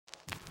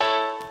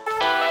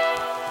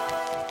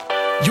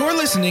You're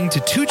listening to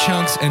Two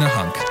Chunks and a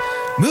Hunk.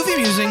 Movie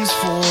musings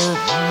for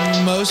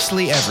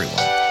mostly everyone.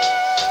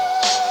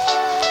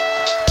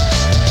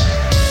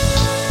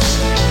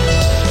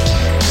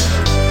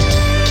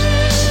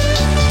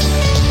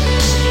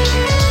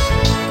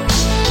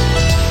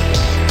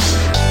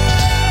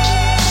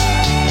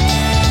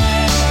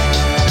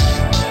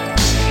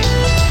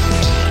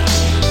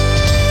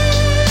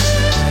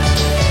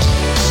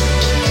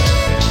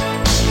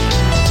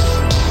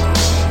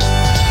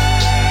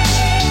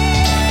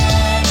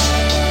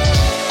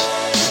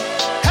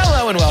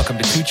 Welcome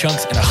to Two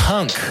Chunks and a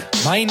Hunk.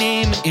 My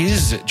name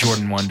is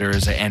Jordan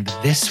Wonders, and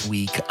this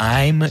week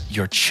I'm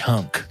your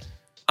chunk.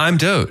 I'm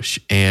Doge,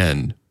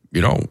 and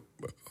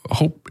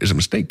hope is a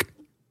mistake.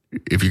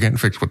 If you can't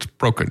fix what's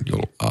broken,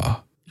 you'll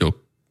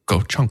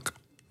go chunk.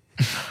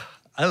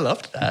 I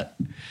loved that.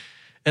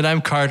 And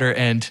I'm Carter,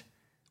 and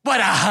what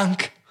a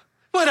hunk!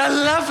 What a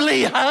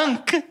lovely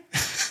hunk!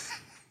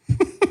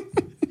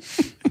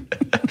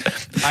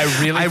 I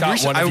really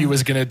thought one of you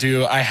was going to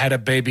do, I had a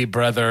baby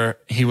brother.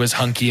 He was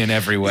hunky in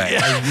every way.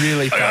 Yeah. I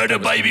really thought I had a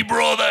baby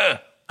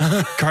brother.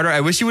 Carter,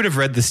 I wish you would have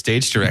read the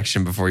stage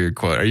direction before your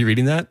quote. Are you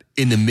reading that?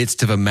 In the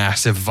midst of a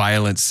massive,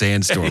 violent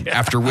sandstorm,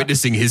 after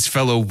witnessing his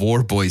fellow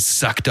war boys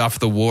sucked off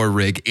the war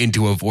rig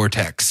into a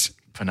vortex.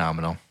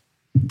 Phenomenal.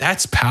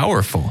 That's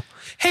powerful.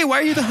 Hey, why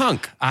are you the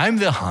hunk? I'm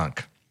the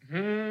hunk.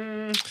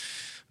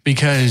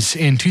 Because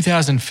in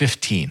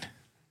 2015,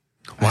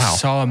 I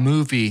saw a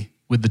movie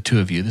with the two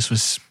of you. This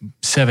was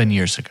 7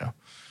 years ago.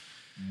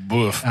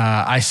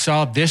 I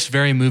saw this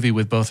very movie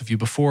with both of you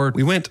before.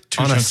 We went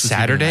on a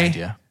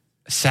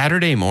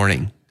Saturday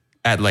morning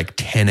at like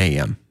 10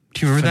 a.m.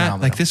 Do you remember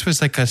that? Like this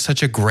was like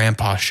such a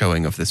grandpa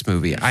showing of this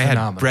movie. I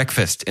had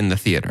breakfast in the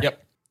theater.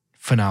 Yep.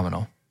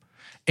 Phenomenal.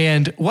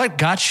 And what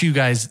got you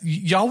guys,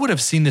 y'all would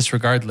have seen this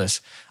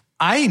regardless.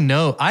 I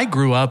know I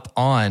grew up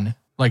on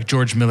like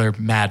George Miller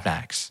Mad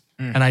Max,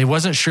 and I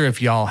wasn't sure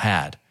if y'all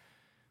had.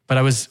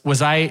 But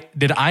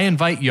did I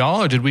invite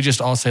y'all, or did we just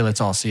all say,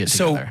 let's all see it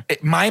together? So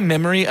my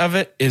memory of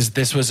it is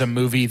this was a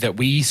movie that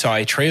we saw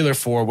a trailer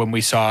for when we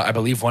saw, I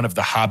believe, one of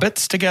the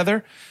Hobbits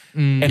together.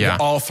 And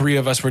all three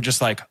of us were just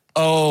like,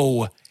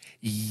 oh,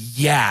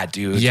 yeah,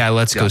 dude. Yeah,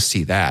 let's go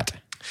see that.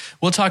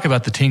 We'll talk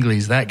about the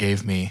tinglies that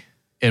gave me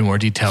in more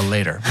detail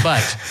later,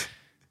 but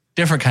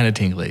different kind of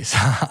tinglies.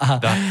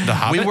 The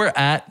Hobbit? We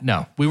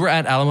were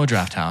at Alamo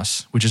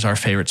Drafthouse, which is our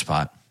favorite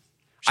spot.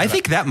 I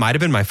think that might have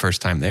been my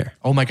first time there.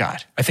 Oh my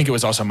God. I think it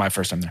was also my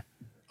first time there.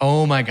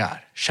 Oh my God.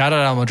 Shout out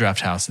Alamo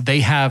Drafthouse.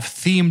 They have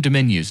themed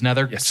menus. Now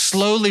they're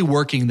slowly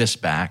working this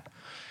back,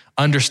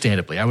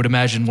 understandably. I would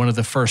imagine one of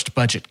the first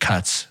budget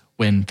cuts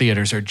when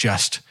theaters are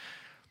just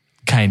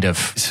kind of...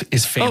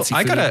 is fancy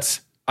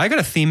foods. I got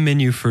a theme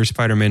menu for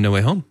Spider-Man No Way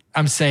Home.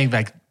 I'm saying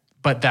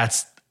but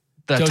that's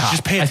the top.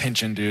 Just pay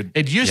attention, dude.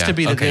 It used to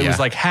be that it was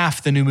like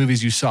half the new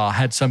movies you saw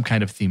had some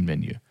kind of themed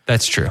menu.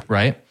 That's true.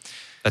 Right?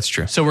 That's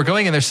true. So we're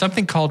going and there's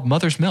something called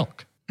Mother's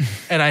Milk.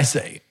 And I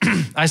say,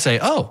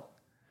 oh,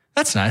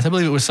 that's nice. I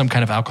believe it was some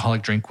kind of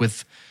alcoholic drink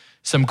with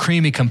some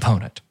creamy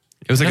component.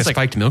 It was like a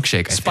spiked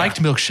milkshake.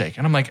 Spiked milkshake.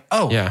 And I'm like,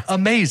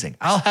 amazing.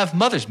 I'll have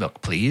Mother's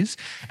Milk, please.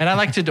 And I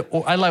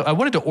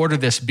wanted to order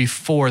this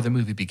before the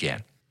movie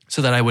began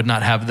so that I would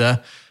not have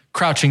the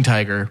crouching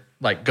tiger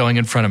like going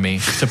in front of me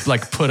to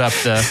like put up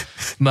the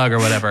mug or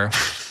whatever.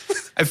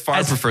 I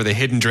prefer the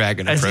hidden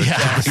dragon approach.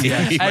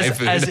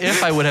 As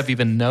if I would have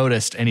even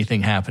noticed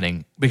anything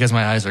happening because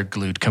my eyes are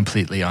glued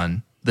completely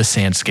on the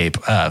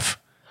sandscape of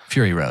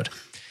Fury Road.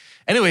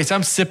 Anyways,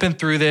 I'm sipping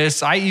through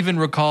this. I even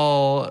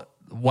recall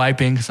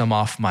wiping some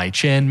off my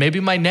chin, maybe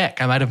my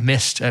neck. I might have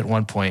missed at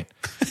one point.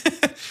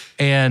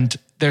 And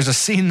there's a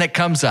scene that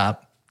comes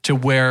up to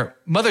where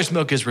Mother's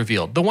Milk is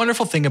revealed. The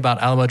wonderful thing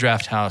about Alamo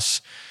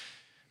Drafthouse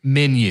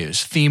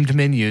themed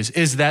menus,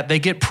 is that they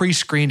get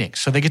pre-screening.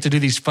 So they get to do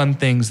these fun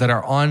things that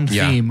are on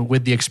theme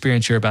with the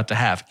experience you're about to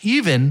have.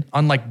 Even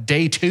on like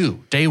day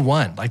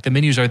one, like the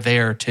menus are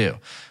there too.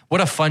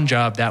 What a fun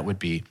job that would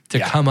be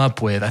to come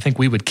up with. I think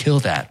we would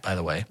kill that, by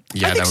the way.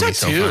 Yeah, that would be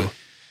so fun.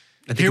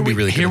 I think it'd be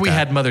really good. Here we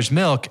had Mother's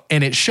Milk,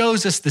 and it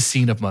shows us the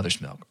scene of Mother's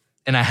Milk.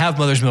 And I have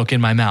Mother's Milk in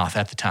my mouth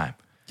at the time.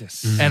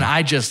 Yes. Mm-hmm. And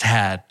I just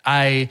had,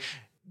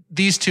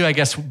 these two, I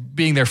guess,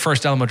 being their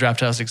first Alamo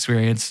Drafthouse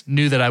experience,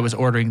 knew that I was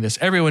ordering this.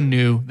 Everyone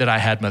knew that I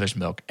had Mother's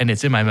Milk, and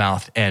it's in my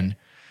mouth, and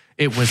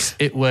it was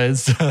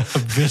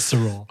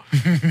visceral.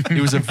 It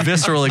was a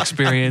visceral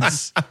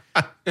experience.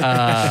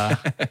 I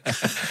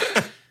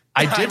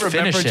did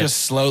finish it. Just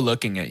slow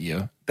looking at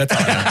you. That's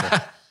all I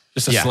remember.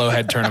 Just a slow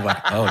head turn of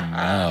like, oh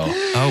no.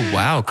 Oh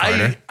wow,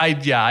 Carter.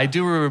 I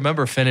do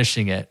remember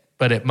finishing it,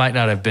 but it might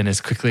not have been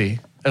as quickly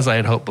as I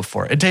had hoped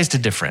before. It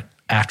tasted different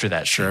after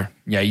that. Sure.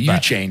 Yeah, you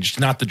changed,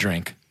 not the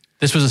drink.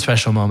 This was a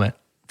special moment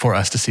for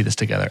us to see this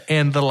together.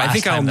 And the last I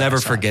think I'll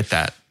never forget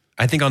that.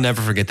 I think I'll never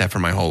forget that for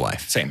my whole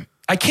life. Same.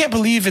 I can't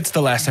believe it's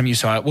the last time you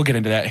saw it. We'll get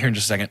into that here in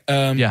just a second.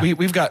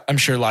 We've got, I'm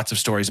sure, lots of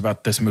stories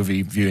about this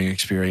movie viewing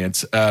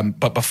experience.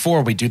 But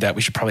before we do that,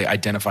 we should probably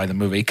identify the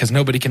movie because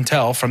nobody can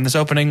tell from this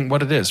opening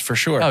what it is for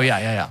sure. Oh,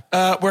 yeah.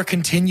 We're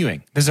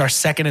continuing. This is our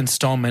second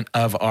installment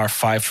of our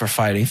 5 for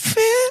Fighting.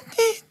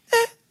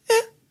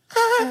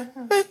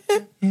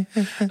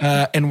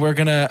 And we're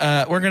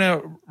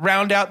gonna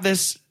round out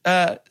this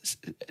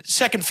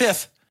second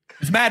fifth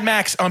with Mad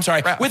Max. Oh, I'm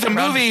sorry, with a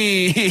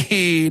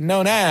movie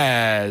known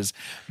as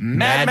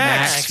Mad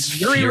Max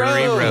Fury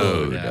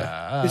Road.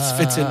 This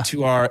fits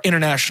into our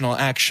international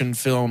action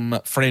film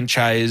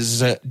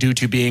franchise due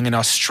to being an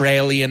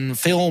Australian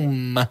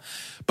film.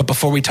 But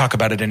before we talk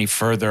about it any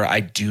further, I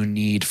do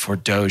need for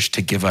Doge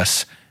to give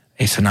us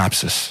a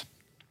synopsis.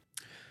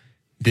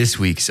 This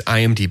week's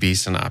IMDb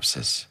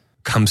synopsis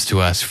comes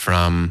to us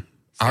from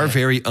our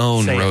very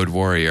own road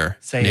warrior,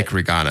 Nick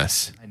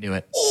Reganis. I knew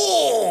it.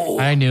 Oh!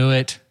 I knew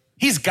it.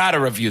 He's got to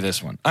review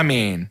this one. I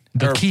mean,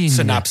 the king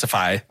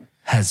synopsify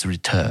has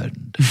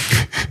returned.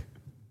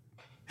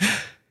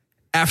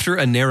 After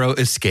a narrow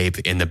escape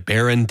in the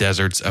barren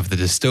deserts of the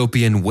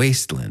dystopian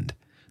wasteland,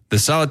 the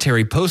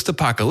solitary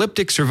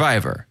post-apocalyptic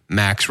survivor,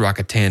 Max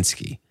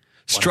Rockatansky,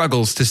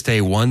 struggles to stay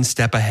one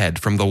step ahead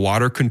from the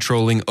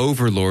water-controlling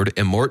overlord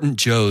Immortan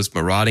Joe's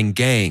marauding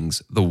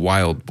gangs, the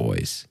Wild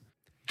Boys.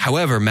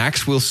 However,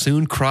 Max will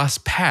soon cross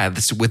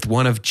paths with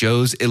one of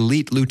Joe's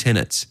elite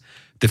lieutenants,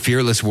 the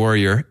fearless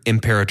warrior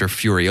Imperator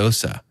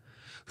Furiosa,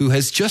 who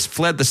has just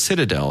fled the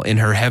Citadel in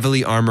her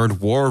heavily armored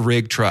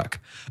war-rig truck,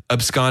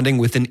 absconding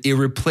with an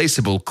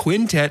irreplaceable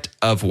quintet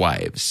of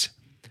wives.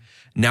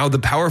 Now the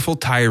powerful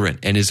tyrant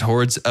and his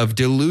hordes of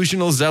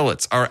delusional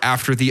zealots are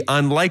after the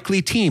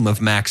unlikely team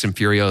of Max and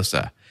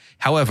Furiosa.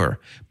 However,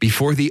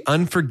 before the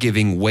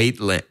unforgiving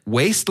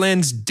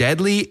wasteland's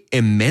deadly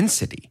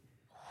immensity.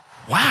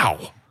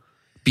 Wow.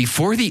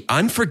 Before the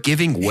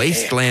unforgiving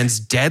wasteland's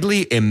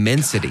deadly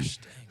immensity,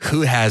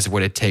 who has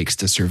what it takes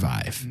to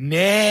survive?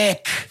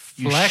 Nick.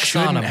 Flex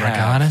on him,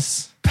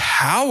 Reganis.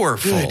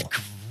 Powerful. Good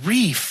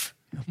grief.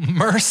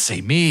 Mercy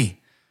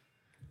me.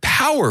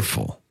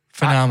 Powerful.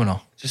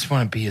 Phenomenal. Just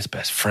want to be his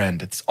best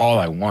friend. It's all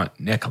I want,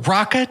 Nick.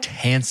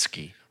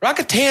 Rockatansky.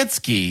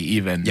 Rockatansky,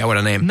 even. Yeah, what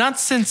a name. Not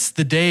since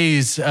the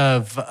days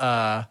of,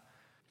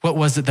 what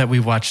was it that we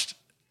watched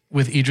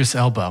with Idris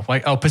Elba?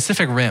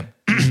 Pacific Rim.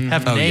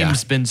 Have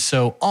names been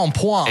so en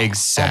point?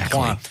 Exactly.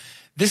 En point.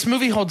 This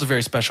movie holds a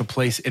very special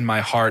place in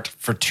my heart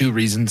for two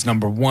reasons.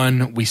 Number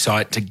one, we saw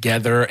it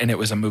together, and it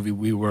was a movie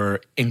we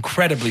were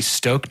incredibly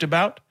stoked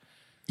about.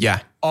 Yeah.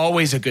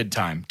 Always a good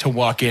time to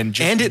walk in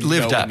just and it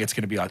lived knowing up. It's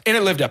going to be awesome. And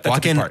it lived up. That's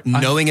walk in part.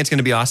 knowing it's going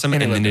to be awesome,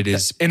 and then it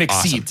is and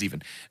exceeds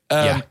awesome.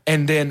 even.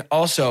 And then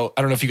also,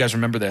 I don't know if you guys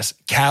remember this,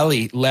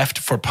 Callie left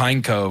for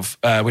Pine Cove,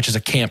 which is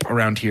a camp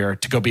around here,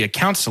 to go be a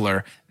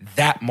counselor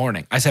that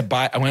morning. I said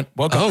bye. I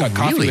woke up, got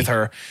coffee with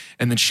her,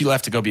 and then she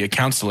left to go be a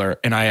counselor.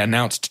 And I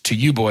announced to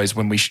you boys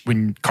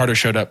when Carter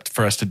showed up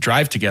for us to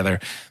drive together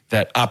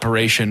that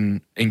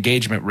Operation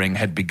Engagement Ring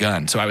had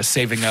begun. So I was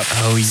saving up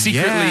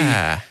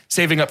secretly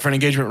saving up for an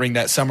engagement ring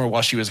that summer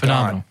while she was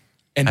gone.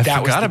 And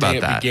that was the day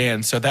it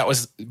began. So that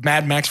was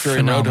Mad Max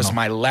Fury Road was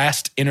my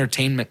last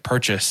entertainment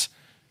purchase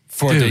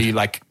for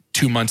the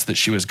 2 months that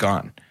she was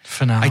gone.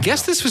 Phenomenal. I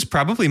guess this was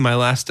probably my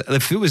last,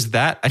 if it was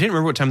that, I didn't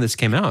remember what time this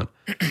came out.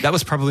 That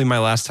was probably my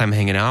last time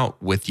hanging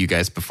out with you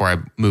guys before I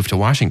moved to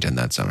Washington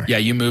that summer. Yeah,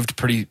 you moved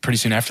pretty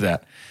soon after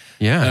that.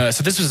 Yeah.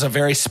 So this was a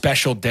very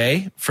special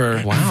day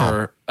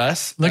for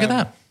us. Look at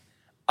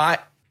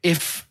that.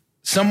 If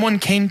someone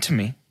came to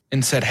me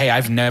and said, "Hey,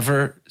 I've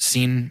never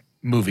seen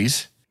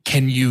movies.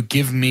 Can you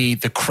give me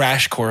the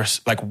crash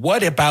course? Like,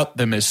 what about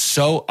them is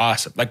so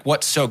awesome? Like,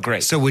 what's so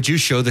great?" So would you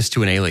show this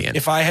to an alien?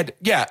 If I had,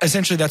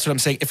 essentially that's what I'm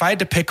saying. If I had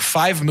to pick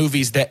 5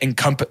 movies that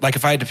encompass,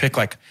 if I had to pick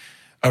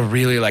a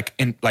really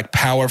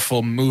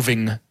powerful,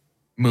 moving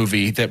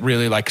movie that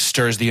really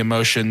stirs the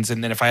emotions,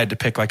 and then if I had to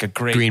pick a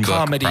great Green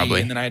comedy, Book,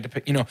 and then I had to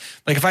pick,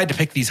 if I had to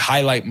pick these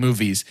highlight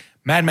movies,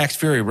 Mad Max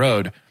Fury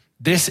Road,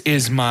 this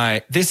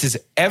is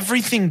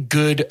everything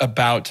good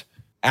about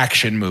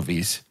action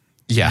movies.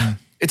 Yeah.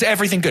 It's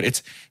everything good.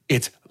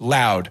 It's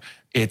loud.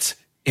 It's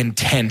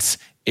intense.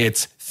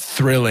 It's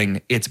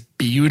thrilling. It's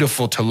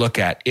beautiful to look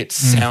at. It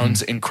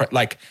sounds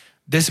incredible.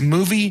 This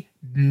movie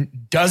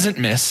doesn't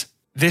miss.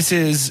 This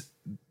is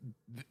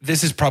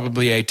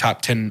probably a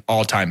top 10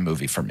 all-time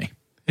movie for me.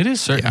 It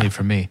is certainly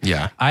for me.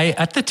 Yeah.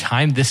 At the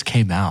time this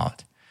came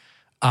out,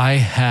 I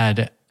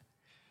had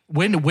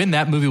when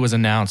that movie was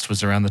announced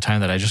was around the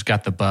time that I just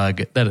got the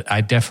bug that I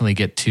definitely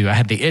get to. I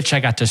had the itch I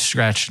got to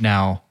scratch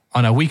now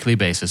on a weekly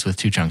basis with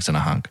 2 Chunks and a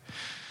Hunk.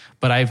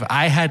 But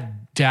I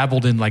had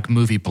dabbled in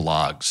movie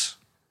blogs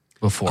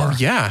before. Oh,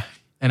 yeah.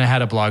 And I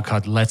had a blog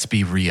called Let's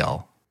Be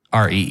Real,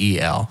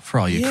 REEL, for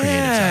all you creatives out there.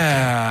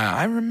 Yeah,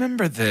 I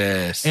remember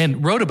this.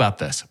 And wrote about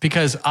this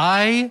because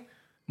my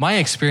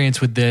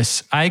experience with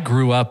this, I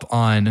grew up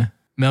on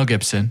Mel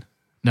Gibson,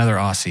 another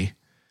Aussie,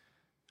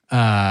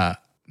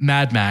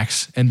 Mad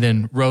Max, and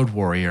then Road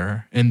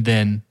Warrior, and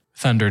then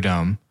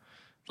Thunderdome.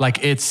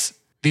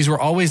 These were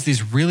always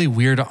these really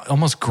weird,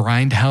 almost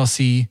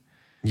grindhousey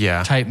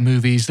type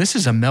movies. This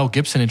is a Mel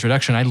Gibson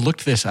introduction. I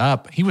looked this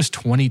up. He was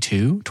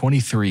 22,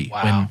 23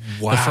 when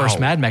the first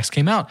Mad Max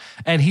came out.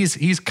 And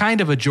he's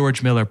kind of a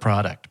George Miller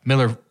product.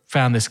 Miller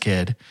found this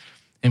kid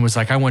and was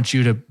like, I want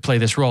you to play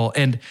this role.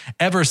 And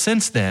ever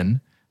since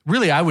then,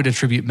 really, I would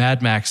attribute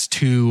Mad Max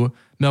to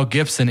Mel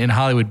Gibson in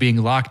Hollywood being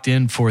locked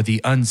in for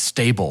the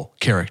unstable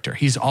character.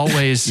 He's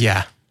always,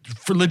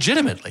 for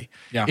legitimately,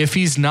 if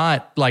he's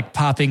not like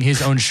popping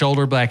his own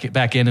shoulder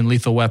back in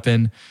Lethal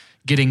Weapon,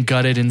 getting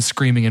gutted and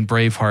screaming in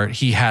Braveheart,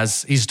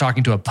 he's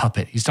talking to a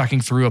puppet. He's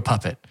talking through a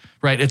puppet,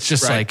 right? It's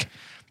just like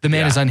the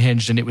man is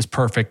unhinged, and it was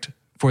perfect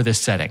for this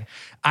setting.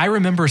 I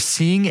remember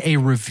seeing a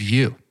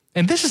review,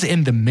 and this is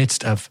in the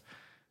midst of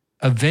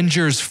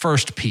Avengers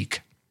first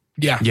peak.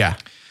 Yeah.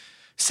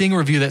 Seeing a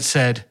review that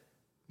said,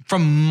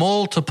 from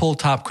multiple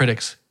top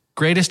critics,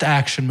 greatest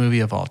action movie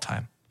of all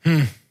time.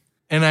 And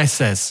I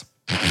says,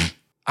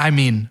 I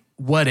mean,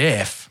 what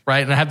if,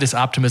 right? And I have this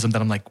optimism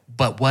that I'm like,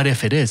 but what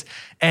if it is?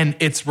 And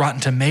its Rotten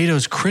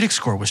Tomatoes critic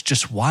score was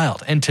just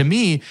wild. And to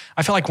me,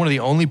 I feel like one of the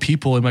only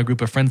people in my group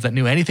of friends that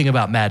knew anything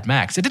about Mad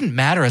Max. It didn't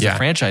matter as a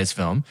franchise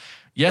film.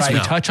 Yes, we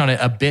touch on it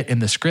a bit in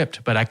the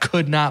script, but I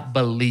could not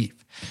believe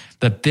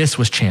that this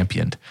was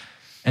championed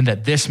and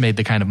that this made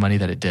the kind of money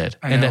that it did.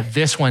 And that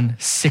this won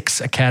 6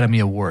 Academy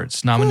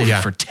Awards, nominated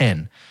for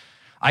 10.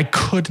 I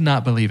could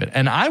not believe it.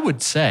 And I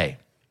would say,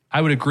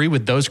 I would agree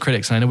with those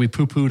critics, and I know we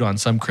poo-pooed on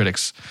some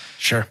critics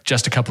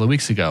just a couple of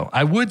weeks ago.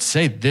 I would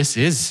say this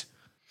is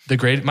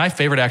my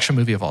favorite action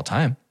movie of all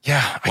time.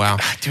 Yeah. Wow.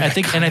 I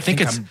think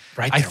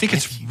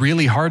it's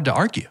really hard to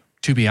argue,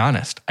 to be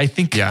honest. I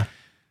think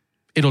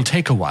it'll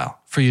take a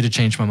while for you to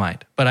change my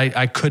mind, but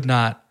I could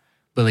not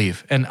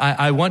believe. And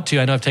I want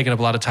to, I know I've taken up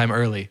a lot of time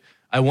early.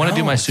 I want to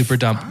do my super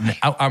dump.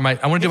 I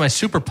want to do my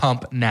super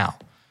pump now.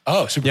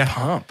 Oh, super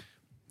pump.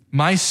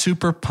 My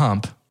super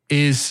pump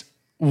is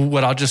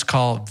what I'll just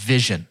call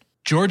vision.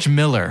 George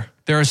Miller,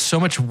 there are so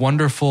much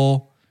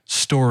wonderful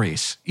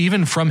stories,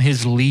 even from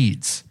his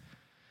leads,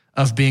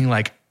 of being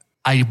like,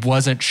 I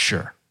wasn't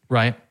sure,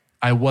 right?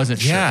 I wasn't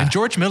sure. And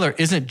George Miller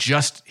isn't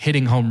just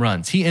hitting home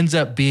runs. He ends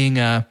up being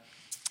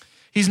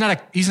he's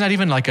not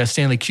even like a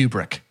Stanley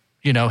Kubrick.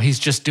 You know, he's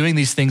just doing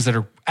these things that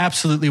are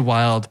absolutely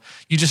wild.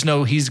 You just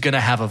know he's going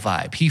to have a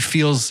vibe.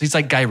 He's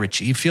like Guy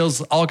Ritchie. He feels,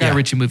 all Guy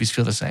Ritchie movies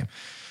feel the same.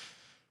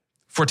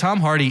 For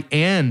Tom Hardy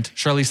and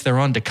Charlize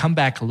Theron to come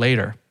back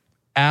later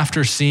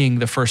after seeing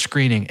the first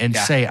screening and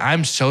say,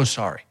 I'm so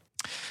sorry.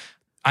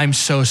 I'm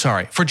so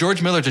sorry. For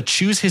George Miller to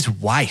choose his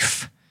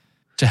wife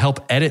to help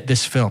edit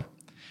this film.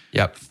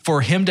 Yep.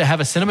 For him to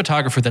have a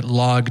cinematographer that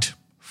logged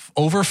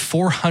over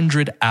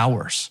 400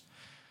 hours.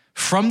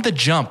 From the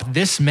jump,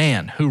 this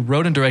man who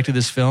wrote and directed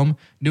this film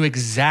knew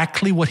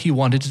exactly what he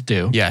wanted to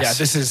do. Yes. Yeah,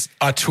 this is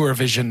auteur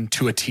vision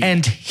to a T.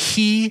 And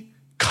he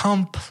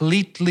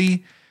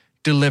completely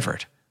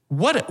delivered.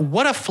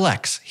 What a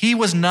flex. He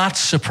was not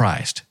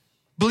surprised.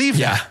 Believe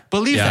that.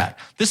 Believe that.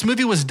 This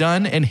movie was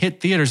done and hit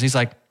theaters. He's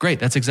like, great,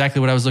 that's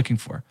exactly what I was looking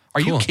for. Are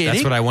you kidding?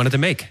 That's what I wanted to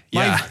make.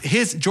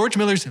 George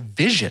Miller's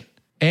vision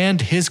and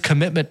his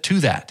commitment to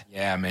that.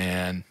 Yeah,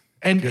 man.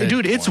 And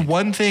dude, it's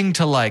one thing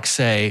to like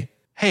say,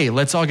 hey,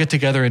 let's all get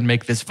together and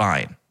make this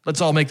Vine. Let's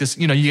all make this,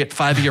 you get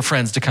 5 of your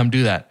friends to come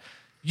do that.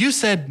 You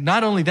said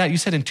not only that, you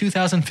said in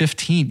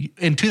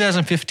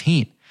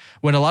 2015,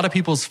 when a lot of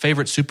people's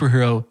favorite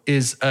superhero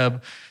is a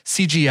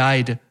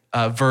CGI'd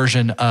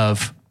version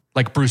of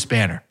like Bruce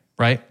Banner,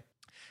 right?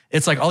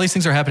 It's like all these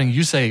things are happening.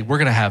 You say, we're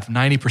going to have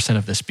 90%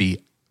 of this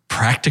be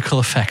practical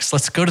effects.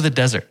 Let's go to the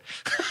desert.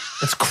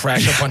 Let's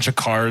crash a bunch of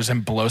cars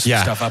and blow some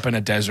stuff up in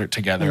a desert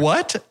together.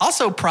 What?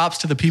 Also props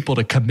to the people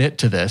to commit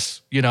to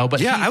this,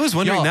 but I was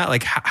wondering that,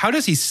 like, how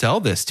does he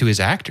sell this to his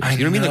actors?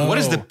 You know what I mean? Like, what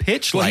is the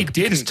pitch like?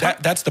 He didn't.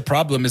 That's the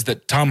problem is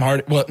that Tom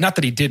Hardy, well, not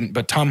that he didn't,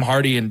 but Tom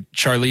Hardy and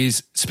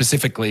Charlize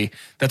specifically,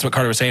 that's what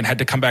Carter was saying, had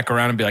to come back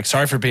around and be like,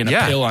 sorry for being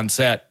a pill on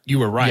set. You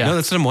were right. No,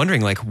 that's what I'm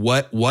wondering. Like,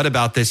 what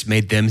about this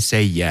made them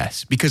say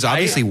yes? Because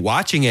obviously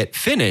watching it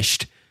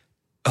finished,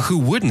 who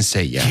wouldn't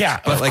say yes? Yeah,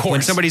 but like course.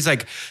 when somebody's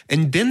like,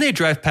 and then they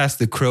drive past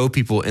the crow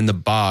people in the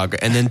bog,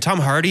 and then Tom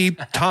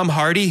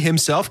Hardy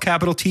himself,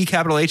 capital T,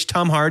 capital H,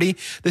 Tom Hardy.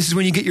 This is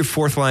when you get your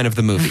 4th line of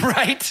the movie,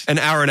 right? An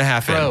hour and a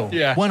half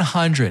in.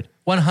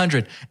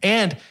 100.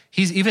 And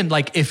he's even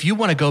like, if you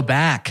want to go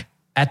back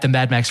at the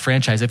Mad Max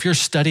franchise, if you're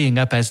studying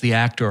up as the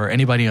actor or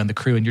anybody on the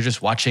crew, and you're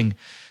just watching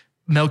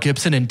Mel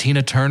Gibson and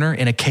Tina Turner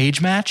in a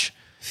cage match.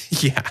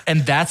 Yeah.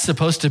 And that's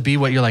supposed to be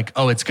what you're like,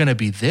 oh, it's going to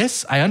be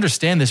this? I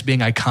understand this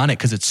being iconic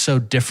because it's so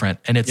different.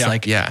 And it's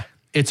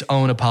its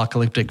own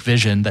apocalyptic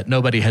vision that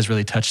nobody has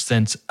really touched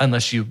since,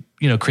 unless you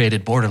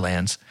created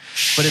Borderlands.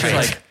 But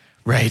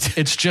it's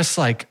it's just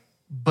like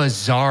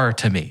bizarre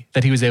to me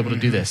that he was able to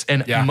do this.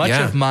 And much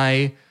of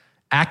my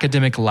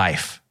academic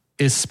life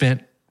is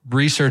spent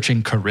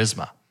researching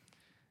charisma.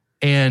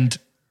 And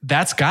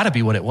that's got to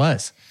be what it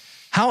was.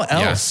 How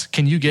else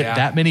can you get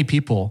that many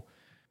people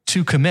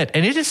to commit?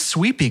 And it is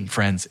sweeping,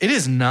 friends. It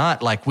is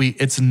not like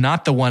it's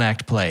not the one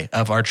act play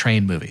of our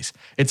train movies.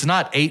 It's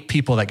not 8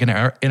 people that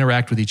can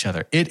interact with each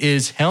other. It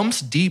is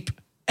Helm's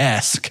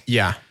Deep-esque.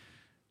 Yeah.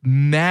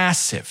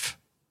 Massive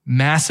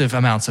massive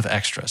amounts of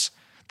extras.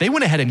 They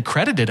went ahead and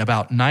credited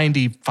about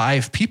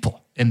 95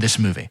 people in this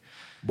movie.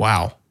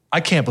 Wow.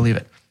 I can't believe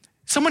it.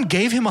 Someone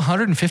gave him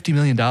 $150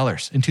 million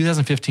in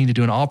 2015 to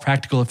do an all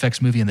practical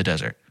effects movie in the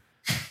desert.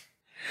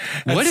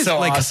 What is so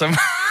like awesome?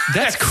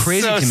 That's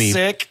crazy so to me.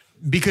 Sick.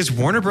 Because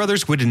Warner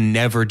Brothers would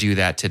never do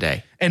that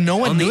today. And no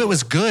one knew it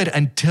was good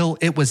until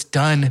it was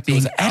done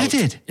being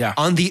edited. Yeah.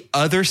 On the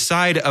other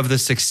side of the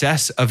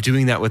success of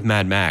doing that with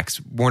Mad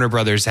Max, Warner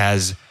Brothers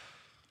has,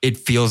 it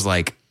feels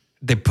like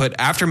they put,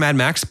 after Mad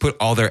Max, put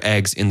all their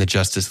eggs in the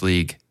Justice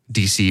League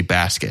DC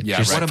basket. Yeah,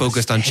 just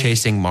focused on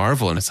chasing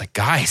Marvel. And it's like,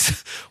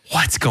 guys,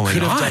 what's going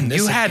on?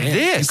 You had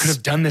this. You could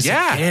have done this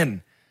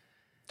again.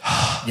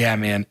 Yeah,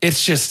 man.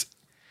 It's just,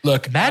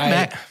 look. Mad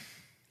Max,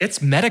 its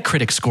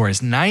Metacritic score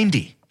is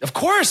 90. Of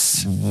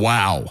course.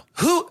 Wow.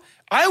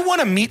 I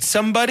want to meet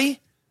somebody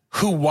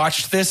who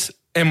watched this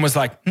and was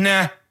like,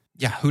 nah.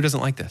 Yeah, who doesn't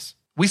like this?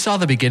 We saw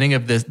the beginning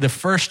of the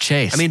first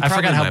chase. I mean, I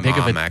forgot how big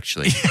mom, of a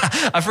actually.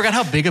 Yeah, I forgot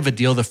how big of a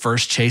deal the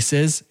first chase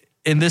is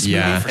in this movie,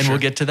 and we'll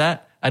get to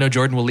that. I know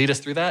Jordan will lead us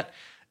through that.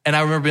 And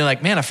I remember being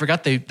like, man, I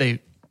forgot they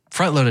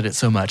front loaded it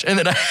so much, and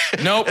then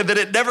and then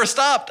it never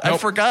stopped. I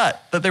forgot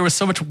that there was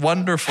so much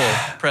wonderful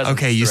presence.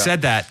 Okay, you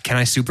said that. Can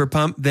I super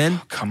pump then?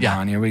 Oh, come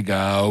on, here we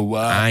go.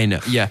 I know.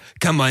 Yeah,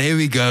 come on, here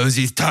he goes.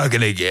 He's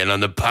talking again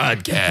on the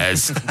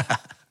podcast.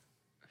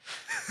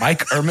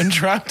 Mike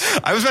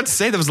Ehrmantraut? I was about to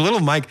say there was a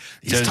little Mike.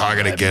 He's just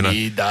talking again. Let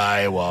me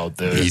die,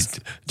 Walter.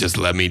 Just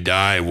let me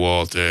die,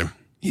 Walter.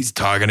 He's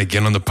talking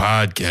again on the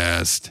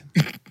podcast.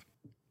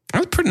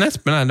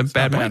 That's not a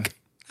bad Mike.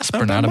 That's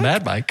not a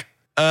bad Mike.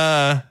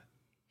 I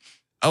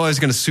was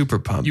going to super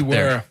pump. You were.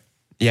 There.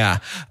 Yeah.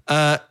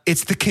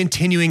 It's the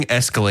continuing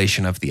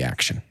escalation of the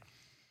action.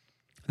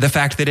 The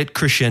fact that it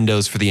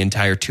crescendos for the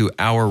entire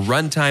 2-hour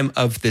runtime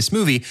of this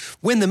movie,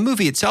 when the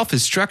movie itself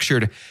is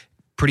structured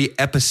pretty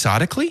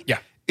episodically. Yeah.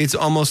 It's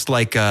almost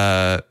like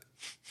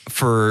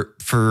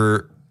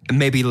for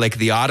maybe like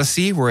the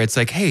Odyssey, where it's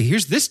like, hey,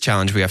 here's this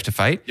challenge we have to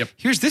fight. Yep.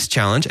 Here's this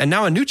challenge, and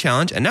now a new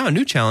challenge, and now a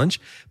new challenge.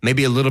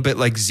 Maybe a little bit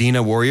like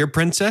Xena Warrior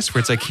Princess, where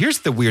it's like, here's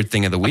the weird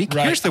thing of the week.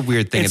 Right. Here's the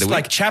weird thing of the week.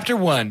 It's like chapter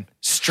 1,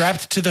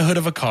 strapped to the hood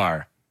of a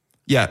car.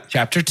 Yeah.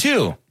 Chapter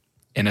 2,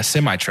 in a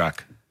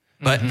semi-truck.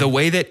 But the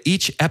way that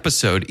each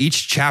episode,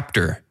 each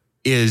chapter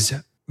is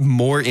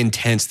more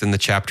intense than the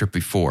chapter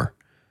before.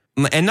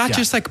 And not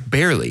just like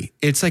barely.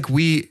 It's like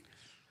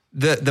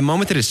the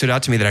moment that it stood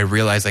out to me that I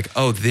realized like,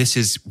 oh, this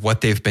is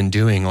what they've been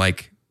doing,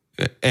 like,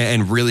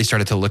 and really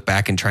started to look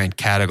back and try and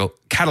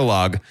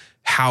catalog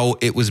how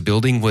it was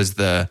building was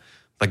the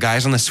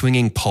guys on the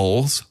swinging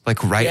poles,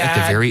 like right at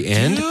the very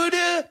end. Dude.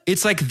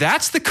 It's like,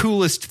 that's the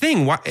coolest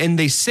thing. And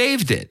they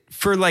saved it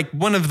for like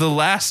one of the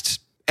last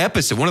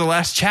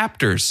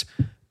chapters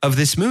of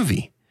this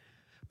movie.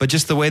 But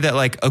just the way that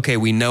like, okay,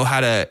 we know how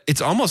to,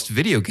 it's almost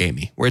video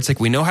gamey, where it's like,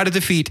 we know how to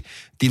defeat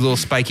the little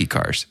spiky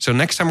cars. So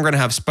next time we're going to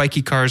have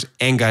spiky cars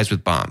and guys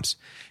with bombs.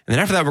 And then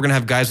after that, we're going to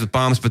have guys with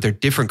bombs, but they're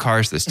different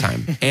cars this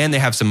time. And they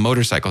have some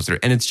motorcycles there.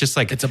 And it's just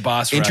like, it's a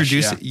boss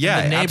introduce. rush,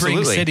 Yeah, the neighboring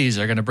absolutely. cities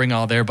are going to bring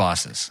all their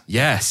bosses.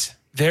 Yes.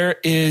 There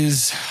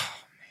is,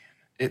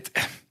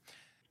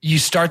 you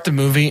start the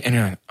movie and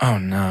you're like, oh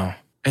no.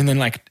 And then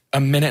like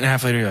a minute and a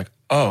half later, you're like,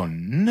 oh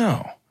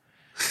no.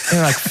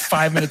 And like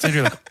 5 minutes later,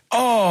 you're like,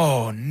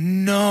 oh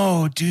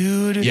no,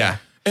 dude. Yeah.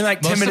 And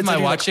like 10 Most of minutes my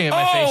later, watching like,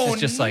 at my face oh,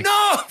 is just like-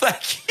 no.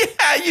 Like,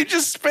 yeah, you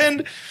just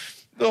spend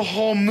the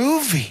whole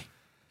movie.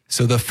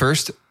 So the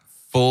first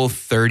full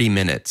 30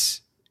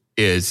 minutes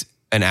is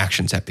an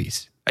action set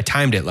piece. I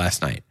timed it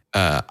last night.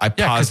 I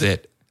paused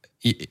it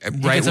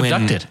right when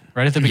abducted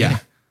right at the beginning.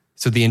 Yeah.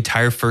 So the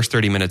entire first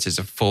 30 minutes is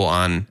a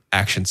full-on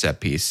action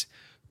set piece,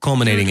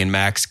 culminating in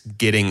Max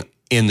getting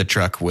in the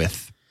truck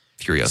with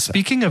Furiosa.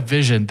 Speaking of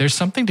vision, there's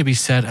something to be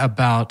said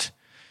about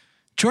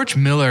George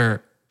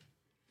Miller.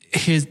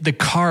 The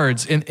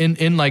cards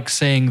in like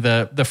saying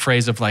the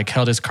phrase of like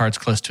held his cards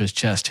close to his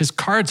chest. His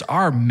cards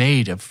are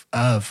made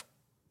of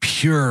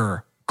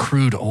pure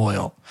crude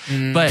oil,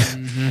 but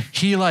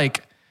he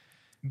like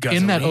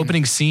in that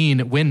opening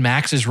scene when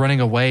Max is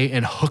running away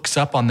and hooks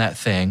up on that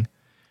thing.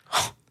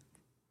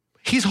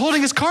 He's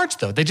holding his cards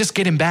though. They just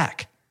get him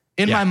back.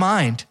 In my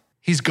mind,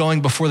 he's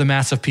going before the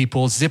mass of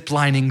people, zip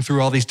lining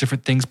through all these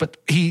different things. But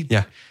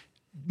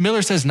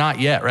Miller says not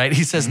yet, right?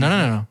 He says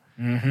no.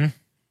 Mm-hmm.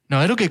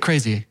 No, it'll get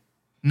crazy.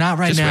 Not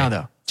right now,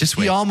 though. Just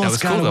wait. He almost that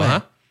was got cool, away. though,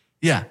 huh?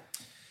 Yeah.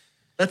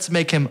 Let's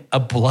make him a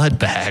blood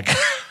bag.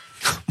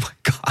 Oh my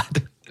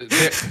God.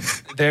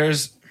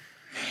 There's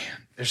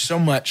so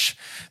much.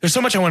 There's so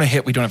much I want to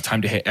hit. We don't have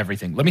time to hit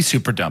everything. Let me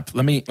super dump.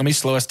 Let me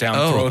slow us down.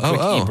 Throw a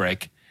quick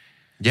e-break.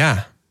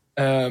 Yeah.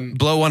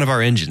 Blow one of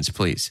our engines,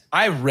 please.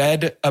 I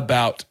read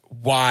about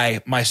why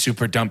my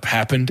super dump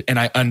happened, and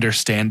I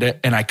understand it,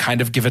 and I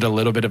kind of give it a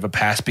little bit of a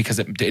pass because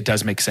it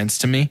does make sense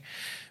to me,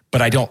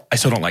 but I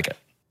still don't like it.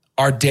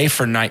 Our Day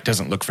for Night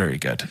doesn't look very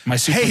good.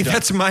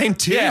 That's mine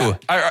too.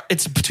 Yeah,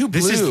 it's too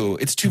blue.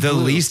 It's too the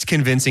blue. least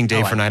convincing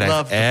Day for Night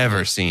I've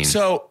ever seen.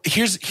 So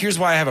here's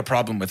why I have a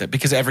problem with it,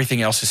 because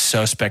everything else is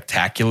so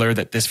spectacular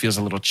that this feels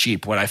a little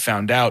cheap. What I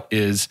found out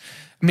is,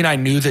 I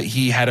knew that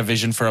he had a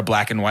vision for a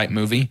black and white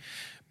movie,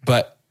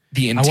 but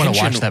the intention, I want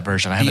to watch that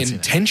version. The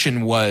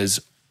intention was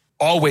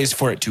always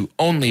for it to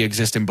only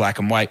exist in black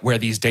and white, where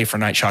these Day for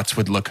Night shots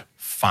would look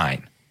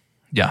fine.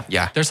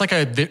 Yeah. There's like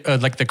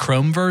the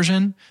Chrome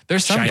version.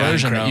 There's some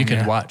version that you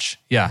can watch.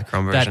 Yeah.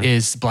 Chrome version. That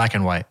is black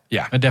and white.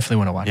 Yeah. I definitely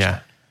want to watch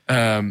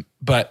that.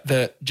 But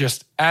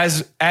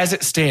as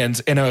it stands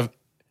in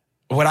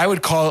what I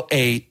would call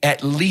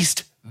at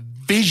least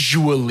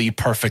visually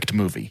perfect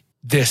movie,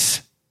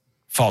 this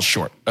falls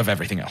short of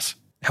everything else.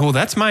 Well,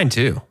 that's mine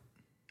too.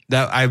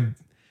 That's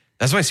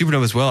why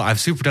Superdump as well. I've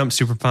Superdumped,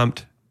 super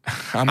pumped.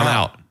 I'm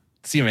out.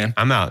 See you, man.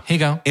 I'm out. Here you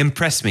go.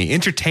 Impress me.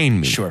 Entertain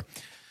me. Sure.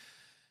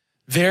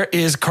 There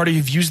is, Carter,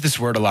 you've used this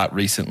word a lot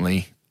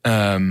recently,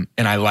 and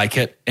I like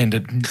it.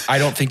 And I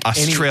don't think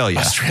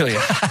Australia.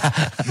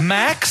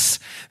 Max,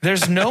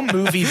 there's no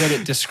movie that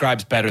it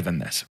describes better than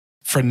this.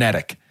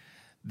 Frenetic.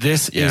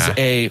 This is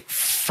a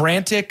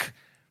frantic,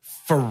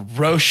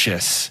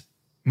 ferocious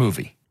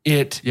movie.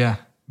 It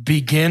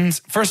begins,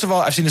 first of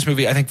all, I've seen this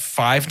movie, I think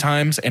 5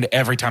 times, and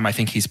every time I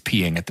think he's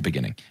peeing at the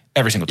beginning.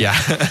 Every single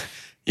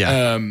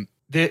time.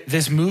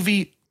 This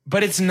movie,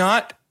 but it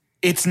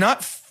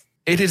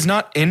is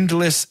not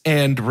endless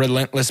and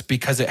relentless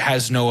because it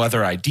has no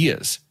other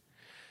ideas.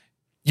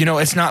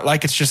 It's not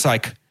like it's just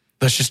like,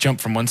 let's just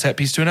jump from one set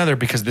piece to another,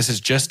 because this is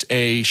just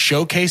a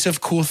showcase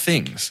of cool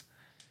things.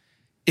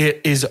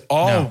 It is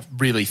all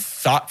really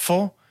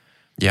thoughtful.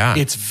 Yeah.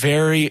 It's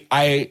very,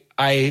 I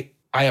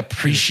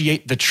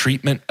appreciate the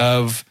treatment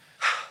of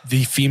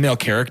the female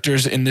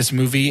characters in this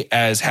movie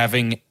as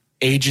having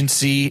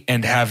agency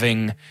and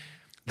having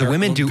the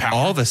women do power.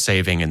 All the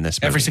saving in this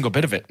movie. Every single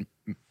bit of it.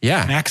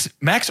 Yeah.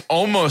 Max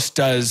almost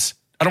does,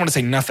 I don't want to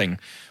say nothing,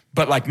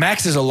 but like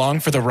Max is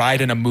along for the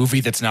ride in a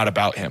movie that's not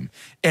about him.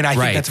 And I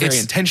think that's very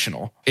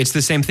intentional. It's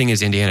the same thing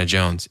as Indiana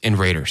Jones in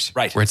Raiders.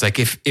 Right. Where it's like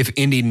if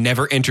Indy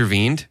never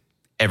intervened,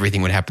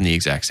 everything would happen the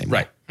exact same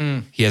way.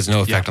 Right. He has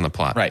no effect on the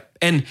plot. Right.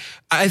 And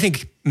I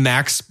think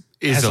Max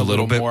is a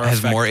little bit more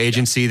has more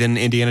agency than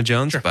Indiana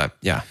Jones, but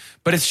yeah.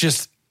 But it's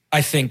just,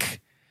 I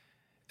think,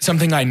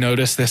 something I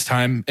noticed this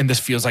time, and this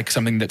feels like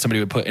something that somebody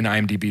would put in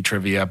IMDb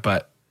trivia,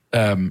 but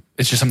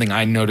it's just something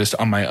I noticed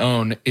on my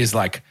own, is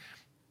like,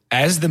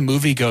 as the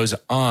movie goes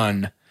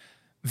on,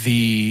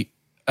 the,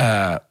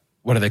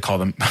 what do they call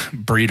them?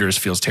 Breeders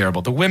feels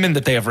terrible. The women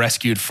that they have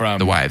rescued from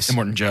the wives,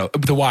 Immortan Joe,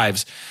 the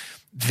wives,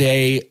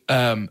 they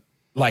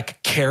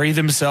like carry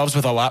themselves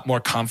with a lot more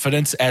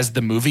confidence as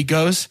the movie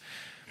goes.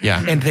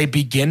 Yeah. And they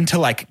begin to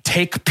like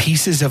take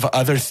pieces of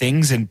other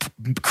things and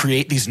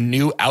create these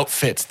new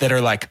outfits that are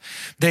like,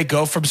 they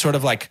go from sort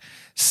of like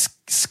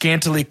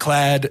scantily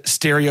clad,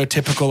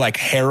 stereotypical like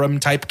harem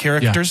type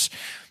characters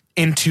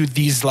into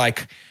these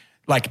like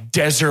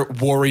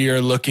desert warrior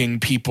looking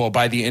people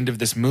by the end of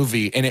this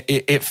movie. And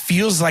it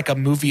feels like a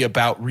movie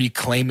about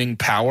reclaiming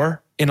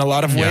power in a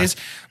lot of ways,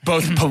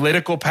 both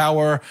political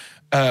power,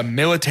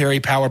 military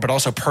power, but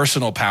also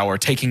personal power,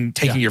 taking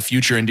your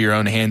future into your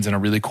own hands in a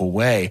really cool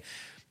way.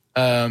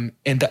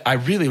 And I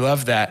really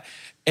love that.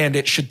 And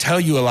it should tell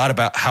you a lot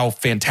about how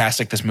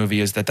fantastic this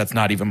movie is, that's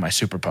not even my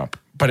super pump,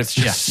 but it's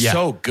just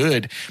so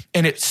good.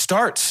 And it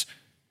starts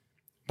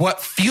what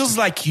feels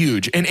like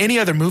huge. In any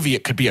other movie,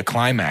 it could be a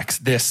climax,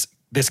 this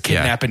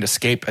kidnap and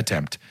escape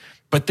attempt.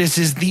 But this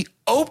is the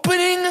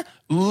opening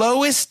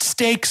lowest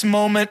stakes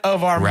moment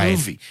of our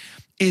movie.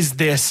 Is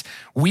this,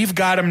 we've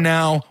got him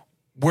now.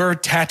 We're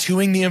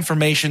tattooing the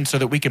information so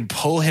that we can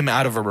pull him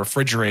out of a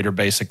refrigerator,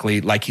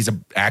 basically, like he's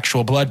an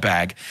actual blood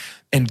bag,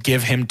 and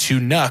give him to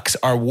Nux,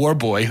 our war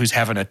boy, who's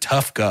having a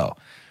tough go.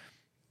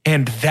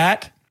 And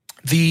I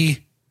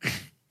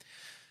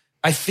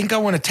think I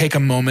want to take a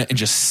moment and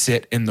just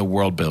sit in the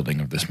world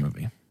building of this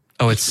movie.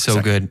 Oh, it's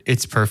so good.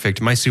 It's perfect.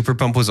 My super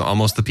pump was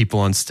almost the people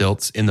on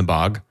stilts in the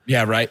bog.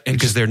 Yeah, right. And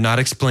because they're not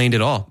explained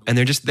at all. And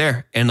they're just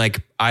there. And like,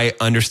 I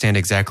understand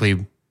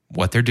exactly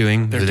what they're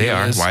doing, who they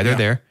are, why they're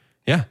there.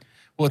 Yeah.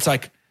 Well, it's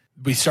like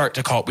we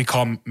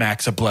call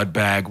Max a blood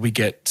bag. We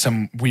get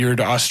some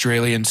weird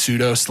Australian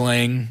pseudo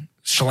slang,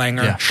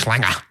 schlanger. Yeah.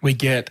 Schlanger.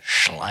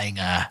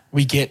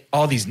 We get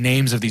all these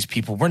names of these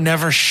people. We're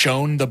never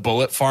shown the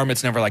bullet farm.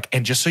 It's never like,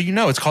 and just so you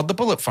know, it's called the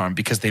bullet farm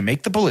because they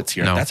make the bullets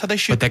here. No, that's how they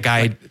shoot. But that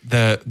guy,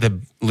 the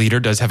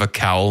leader does have a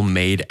cowl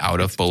made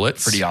out of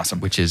bullets. Pretty awesome.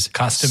 Which is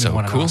costume so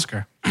won cool. An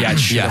Oscar. Yeah, it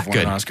should have won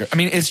an Oscar. I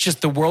mean, it's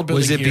just the world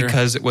building.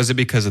 Was it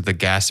because of the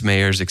gas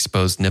mayor's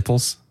exposed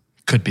nipples?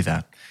 Could be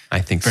that. I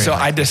think so. So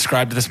I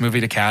described this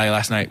movie to Callie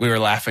last night. We were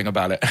laughing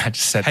about it. I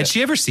just said, had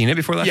she ever seen it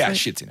before last night? Yeah,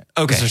 she had seen it.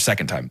 Okay. This is her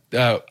second time.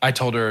 I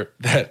told her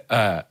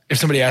that if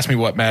somebody asked me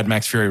what Mad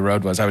Max Fury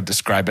Road was, I would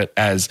describe it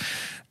as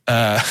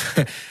a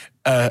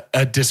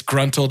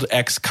disgruntled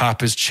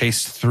ex-cop is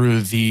chased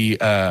through the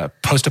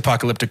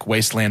post-apocalyptic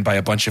wasteland by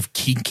a bunch of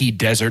kinky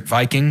desert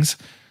Vikings.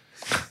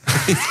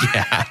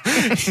 Yeah.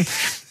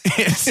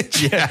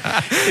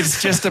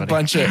 It's just a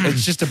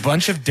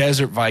bunch of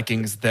desert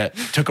Vikings that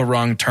took a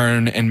wrong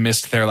turn and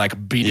missed their like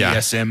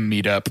BDSM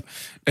meetup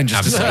and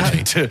just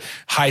decided to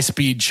high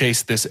speed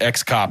chase this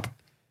ex-cop.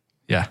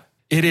 Yeah.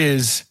 It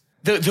is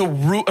the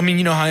rule. I mean,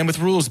 you know how I am with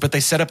rules, but they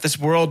set up this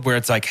world where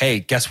it's like, hey,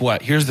 guess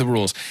what? Here's the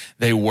rules.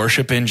 They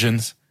worship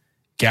engines.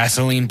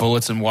 Gasoline,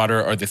 bullets, and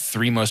water are the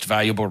 3 most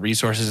valuable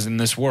resources in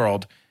this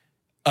world,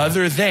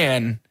 other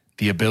than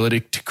the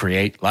ability to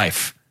create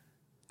life.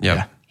 Yep.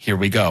 Yeah. Here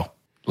we go.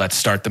 Let's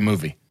start the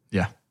movie.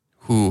 Yeah.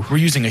 We're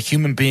using a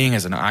human being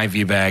as an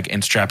IV bag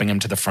and strapping him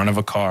to the front of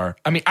a car.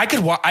 I mean, I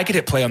could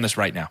hit play on this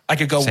right now. I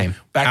could go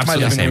back to my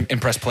living room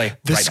and press play.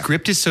 The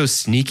script is so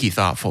sneaky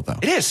thoughtful, though.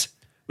 It is.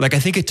 Like, I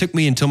think it took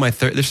me until my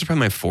third. This is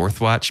probably my 4th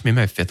watch, maybe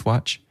my 5th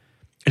watch.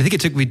 I think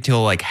it took me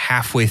till like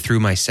halfway through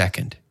my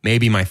 2nd,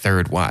 maybe my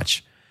 3rd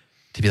watch,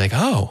 to be like,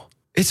 oh,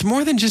 it's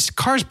more than just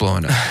cars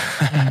blowing up.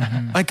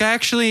 Like,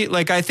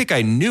 I think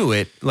I knew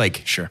it,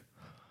 like, sure.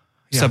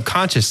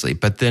 Subconsciously,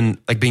 but then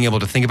like being able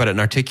to think about it and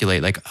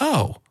articulate like,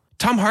 oh,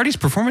 Tom Hardy's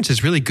performance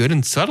is really good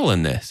and subtle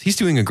in this. He's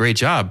doing a great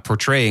job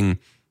portraying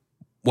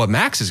what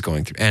Max is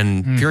going through.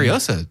 And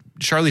Furiosa,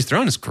 Charlize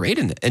Theron is great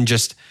in it. And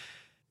just,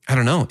 I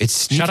don't know, it's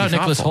sneaky Shout out thoughtful.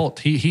 Nicholas Hoult.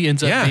 He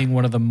ends up being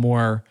one of the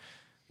more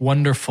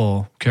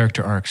wonderful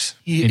character arcs.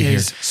 He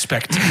is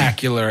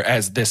spectacular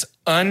as this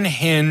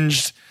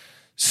unhinged,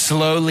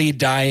 slowly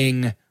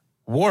dying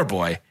war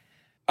boy.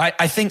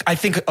 I think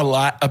a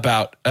lot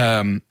about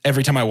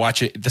every time I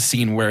watch it, the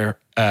scene where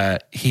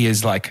he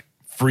is like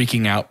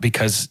freaking out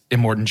because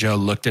Immortan Joe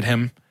looked at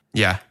him.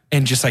 Yeah.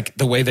 And just like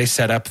the way they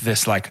set up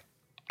this like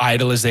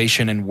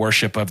idolization and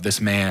worship of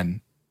this man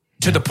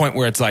to the point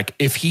where it's like,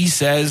 if he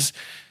says,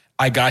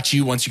 I got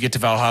you, once you get to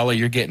Valhalla,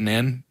 you're getting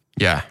in.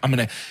 Yeah. I'm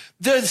going to,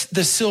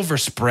 the silver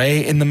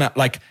spray in the,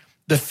 like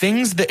the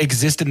things that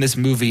exist in this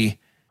movie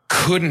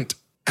couldn't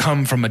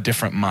come from a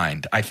different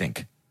mind, I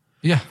think.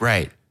 Yeah.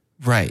 Right.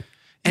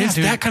 And it's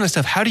that kind of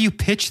stuff. How do you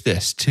pitch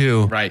this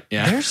to? Right.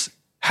 Yeah.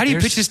 How do you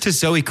pitch this to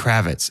Zoe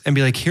Kravitz and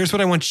be like, here's what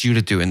I want you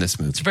to do in this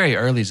movie? It's very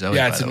early Zoe.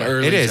 Yeah, it's an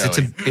early It is.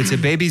 Zoe. It's a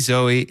baby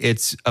Zoe.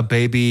 It's a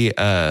baby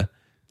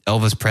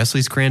Elvis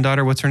Presley's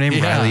granddaughter. What's her name?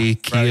 Yeah. Riley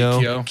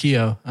Keough.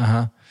 Keough.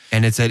 Uh-huh.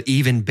 And it's an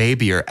even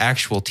babier,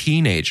 actual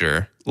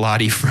teenager,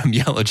 Lottie from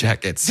Yellow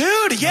Jackets.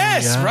 Dude,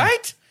 yes,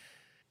 right?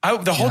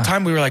 The whole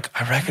time we were like,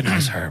 I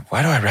recognize her.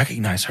 Why do I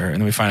recognize her? And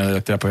then we finally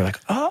looked it up. We were like,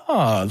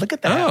 oh, look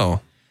at that.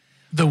 Oh.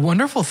 The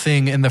wonderful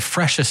thing and the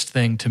freshest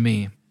thing to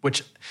me,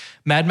 which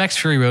Mad Max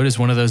Fury Road is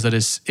one of those that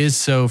is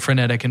so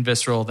frenetic and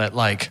visceral that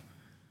like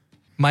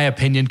my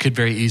opinion could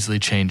very easily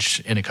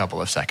change in a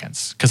couple of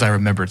seconds because I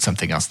remembered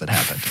something else that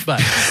happened. But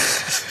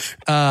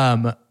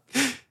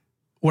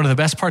one of the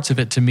best parts of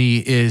it to me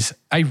is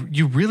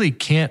you really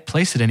can't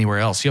place it anywhere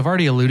else. You've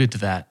already alluded to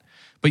that.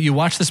 But you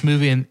watch this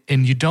movie and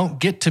you don't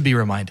get to be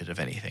reminded of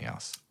anything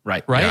else.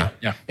 Right.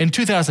 Yeah. In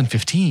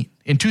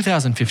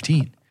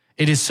 2015,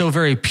 it is so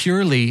very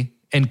purely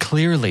and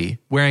clearly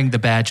wearing the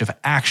badge of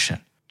action,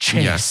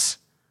 chase,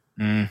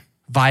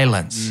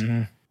 violence,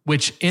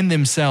 which in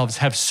themselves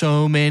have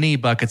so many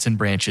buckets and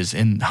branches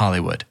in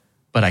Hollywood.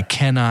 But I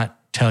cannot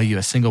tell you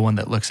a single one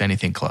that looks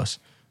anything close.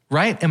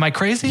 Right? Am I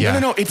crazy? Yeah.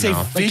 No. It's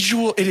a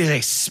visual, it is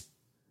a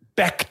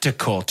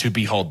spectacle to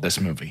behold this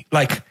movie.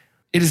 Like,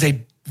 it is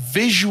a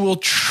visual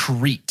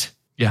treat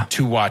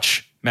to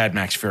watch Mad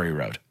Max Fury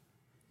Road.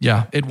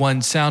 Yeah. It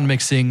won sound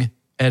mixing,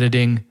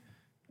 editing,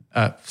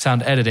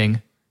 sound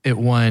editing. It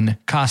won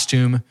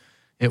costume.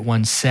 It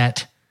won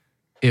set.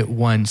 It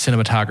won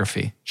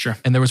cinematography. Sure.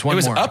 And there was one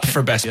more. It was up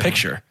for Best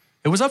Picture.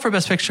 It was up for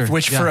Best Picture.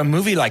 Which for a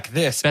movie like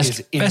this is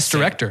insane. Best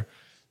Director.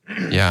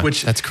 Yeah,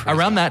 which that's crazy.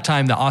 Around that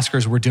time, the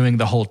Oscars were doing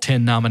the whole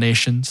 10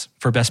 nominations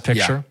for Best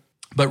Picture. Yeah.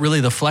 But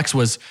really the flex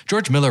was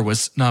George Miller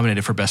was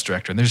nominated for Best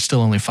Director, and there's still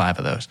only 5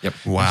 of those. Yep.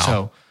 Wow. And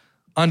so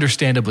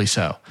understandably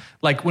so.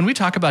 Like when we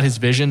talk about his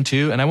vision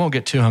too, and I won't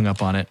get too hung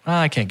up on it.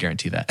 I can't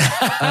guarantee that.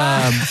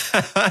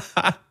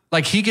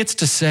 Like he gets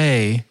to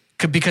say,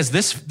 because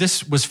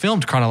this was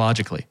filmed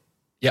chronologically.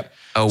 Yep.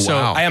 Oh, So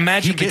wow. I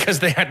imagine because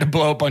they had to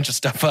blow a bunch of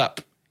stuff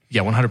up.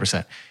 Yeah,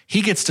 100%.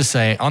 He gets to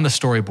say on the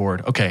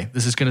storyboard, okay,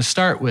 this is going to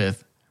start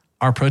with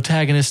our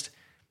protagonist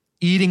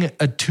eating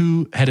a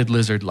 2-headed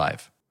lizard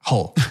live,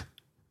 whole.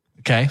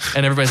 Okay?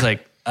 And everybody's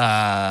like,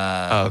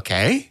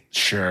 okay.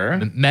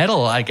 Sure.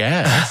 metal, I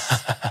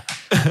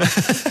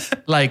guess.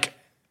 Like,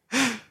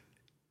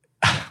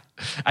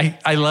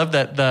 I love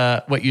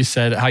that what you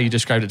said, how you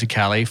described it to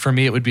Callie. For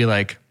me, it would be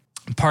like,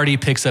 party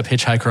picks up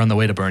hitchhiker on the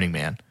way to Burning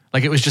Man.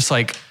 Like, it was just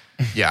like,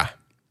 Yeah.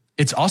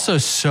 it's also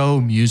so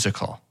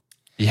musical.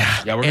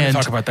 Yeah. Yeah, we're going to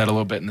talk about that a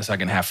little bit in the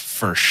second half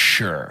for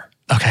sure.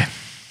 Okay.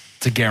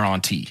 It's a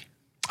guarantee.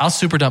 I'll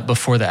super dump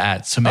before the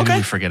ad, so maybe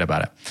we forget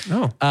about it.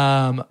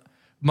 Oh.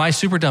 My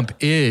super dump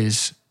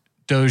is,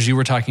 Doge, you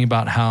were talking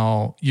about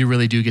how you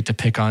really do get to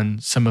pick on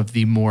some of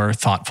the more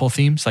thoughtful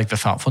themes, like the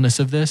thoughtfulness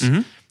of this.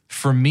 Mm-hmm.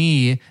 For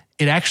me,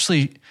 it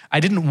actually,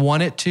 I didn't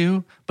want it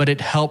to, but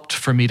it helped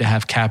for me to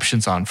have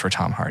captions on for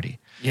Tom Hardy.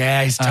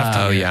 Yeah, he's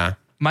tough to Yeah.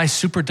 My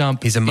super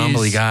dump He's a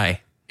mumbly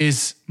guy.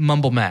 is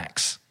Mumble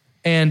Max.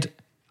 And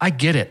I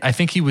get it. I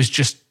think he was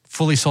just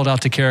fully sold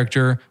out to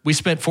character. We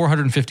spent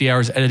 450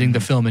 hours editing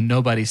the film and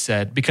nobody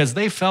said, because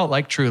they felt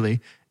like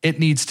truly it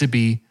needs to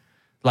be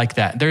like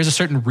that. There's a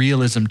certain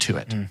realism to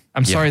it.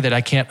 I'm sorry that I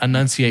can't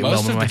enunciate Most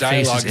well when of my the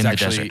face dialogue is is in the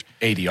actually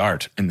desert. AD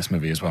art in this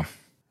movie as well.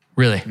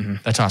 Really?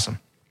 That's awesome.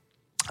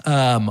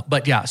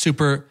 But yeah,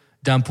 Super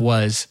Dump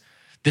was,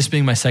 this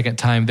being my second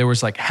time, there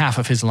was like half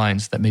of his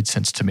lines that made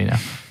sense to me now.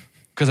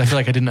 Because I feel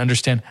like I didn't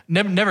understand,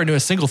 never knew a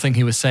single thing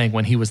he was saying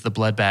when he was the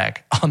blood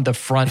bag on the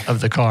front of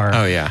the car.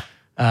 Oh, yeah.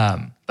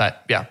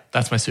 But yeah,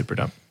 that's my Super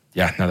Dump.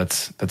 Yeah, no,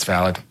 that's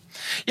valid.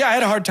 Yeah, I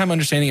had a hard time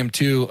understanding him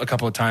too a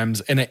couple of times.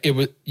 And it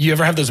was, you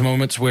ever have those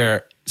moments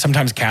where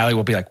sometimes Callie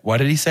will be like, what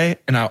did he say?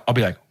 And I'll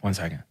be like, 1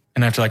 second.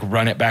 And I have to like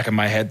run it back in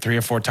my head 3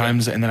 or 4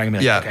 times. And then I can be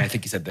like, okay, I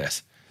think he said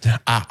this.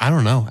 I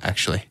don't know,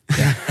 actually. I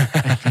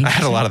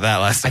had a lot of that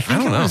last time. I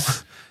don't know.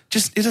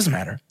 Just, it doesn't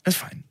matter. It's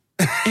fine.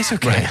 It's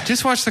okay. Right.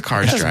 Just watch the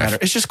cars It doesn't drive. matter.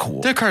 It's just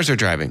cool. The cars are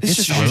driving. It's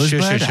just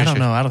Rosebud? I don't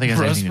know. I don't think it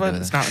has anything to do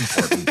with It's it. not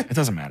important. It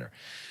doesn't matter.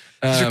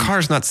 These are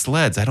cars, not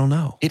sleds. I don't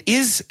know. It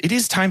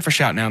is time for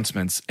shout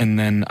announcements. And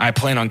then I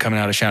plan on coming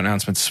out of shout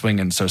announcements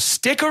swinging. So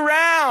stick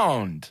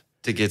around.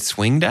 To get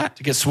swinged at?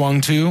 To get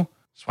swung to.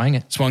 Swang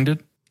it. Swung to.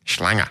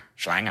 Schlanger.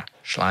 Schlanger.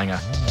 Schlanger.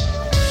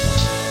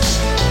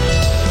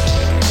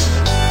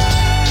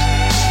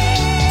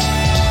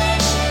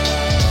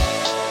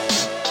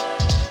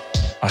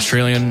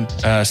 Australian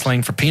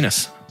slang for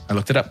penis. I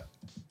looked it up.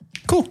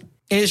 Cool.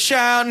 It's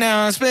shout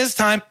announcements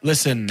time.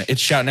 Listen,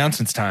 it's shout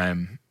announcements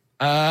time.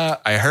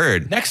 I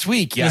heard. Next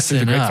week, yes, through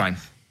the Listen up. grapevine.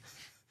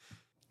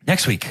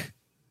 Next week,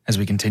 as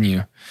we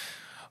continue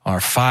our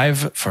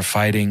 5 for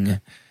Fighting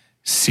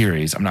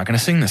series. I'm not going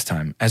to sing this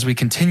time. As we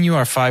continue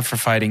our 5 for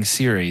Fighting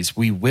series,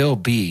 we will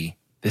be,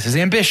 this is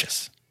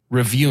ambitious,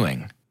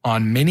 reviewing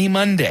on Mini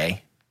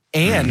Monday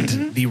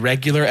and the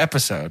regular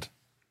episode,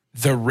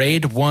 the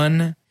Raid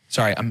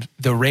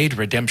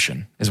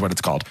Redemption is what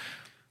it's called,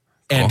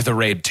 and the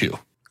Raid 2.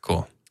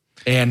 Cool.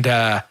 And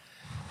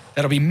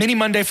that'll be Mini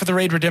Monday for the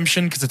Raid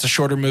Redemption because it's a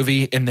shorter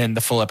movie, and then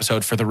the full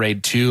episode for the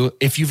Raid 2.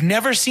 If you've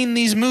never seen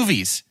these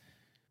movies,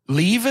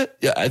 leave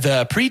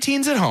the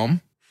preteens at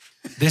home.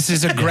 This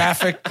is a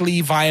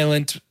graphically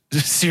violent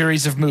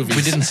series of movies.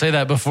 We didn't say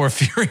that before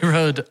Fury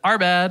Road. Our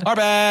bad. Our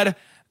bad.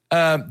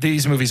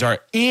 These movies are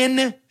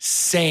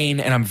insane,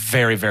 and I'm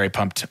very, very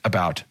pumped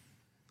about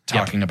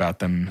talking about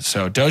them.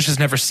 So Doge has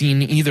never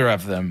seen either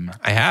of them.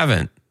 I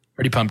haven't.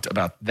 Pretty pumped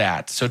about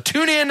that. So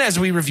tune in as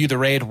we review the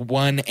Raid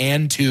 1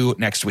 and 2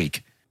 next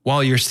week.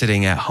 While you're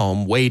sitting at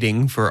home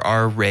waiting for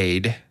our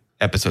Raid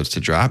episodes to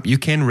drop, you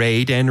can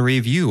rate and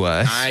review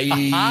us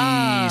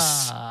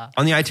Nice.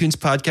 on the iTunes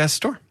podcast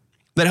store.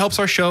 That helps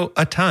our show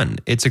a ton.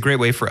 It's a great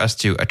way for us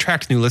to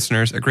attract new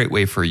listeners, a great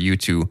way for you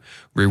to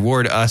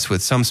reward us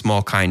with some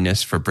small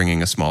kindness for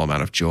bringing a small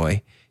amount of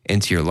joy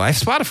into your life.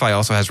 Spotify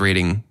also has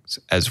ratings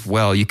as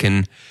well. You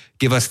can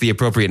give us the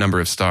appropriate number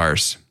of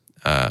stars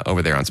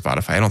over there on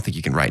Spotify. I don't think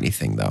you can write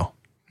anything, though.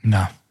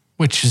 No,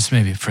 which is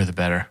maybe for the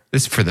better.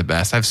 This is for the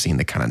best. I've seen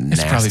the kind of It's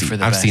probably nasty. for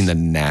the I've best. seen the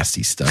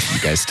nasty stuff you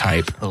guys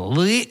type.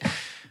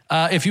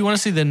 If you want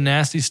to see the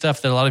nasty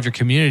stuff that a lot of your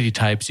community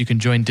types, you can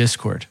join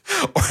Discord.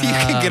 Or you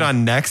can get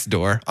on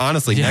Nextdoor.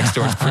 Honestly,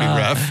 Nextdoor is pretty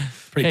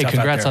rough. Pretty Hey, tough out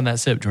congrats there. on that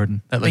sip,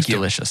 Jordan. That looks you.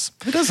 delicious.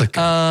 It does look good.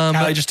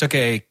 Callie just took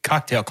a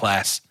cocktail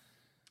class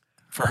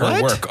for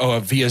her What?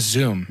 work via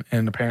Zoom,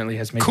 and apparently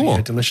has made Cool. me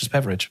a delicious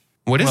beverage.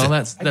 What is Well,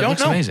 it? that don't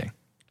looks know. amazing.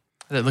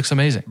 That looks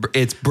amazing.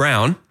 It's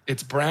brown.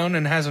 It's brown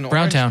and has an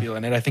Brown orange Town. peel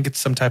in it. I think it's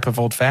some type of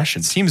old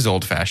fashioned. Seems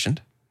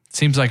old-fashioned.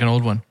 Seems like an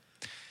old one.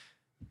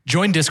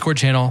 Join Discord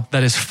channel.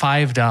 That is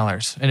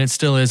 $5, and it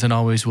still is and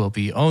always will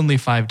be only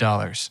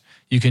 $5.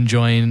 You can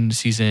join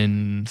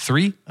season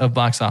 3 of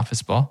Box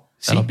Office Ball.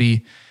 That'll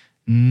be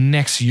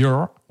next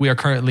year. We are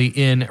currently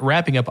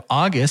wrapping up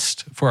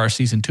August for our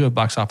season 2 of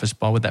Box Office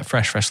Ball with that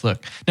fresh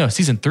look. No,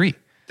 season 3.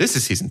 This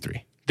is season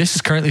 3. This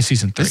is currently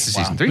season 3. This is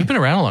season 3. We've been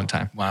around a long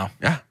time. Wow.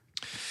 Yeah.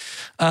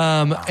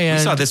 And We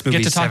saw this movie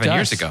get to talk 7 to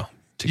years us. ago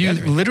You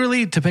together.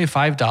 literally, to pay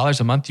 $5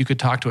 a month, you could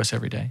talk to us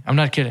every day. I'm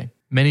not kidding.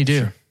 Many do.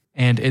 Sure.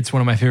 And it's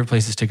one of my favorite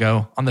places to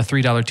go. On the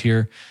 $3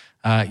 tier,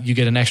 you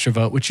get an extra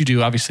vote, which you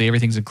do. Obviously,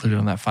 everything's included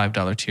on that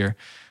 $5 tier.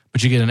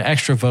 But you get an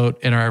extra vote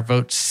in our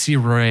vote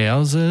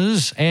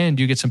series, and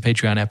you get some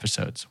Patreon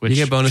episodes. Which, You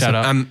get bonus. shout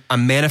out.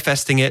 I'm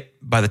manifesting it.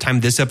 By the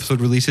time this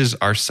episode releases,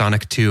 our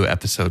Sonic 2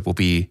 episode will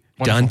be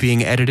done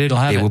being edited. You'll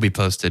have It it. will be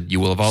posted. You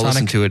will have all Sonic-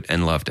 listened to it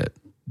and loved it.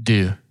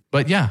 do.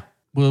 But yeah,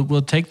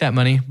 we'll take that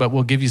money, but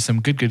we'll give you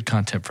some good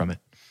content from it.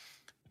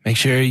 Make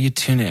sure you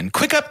tune in.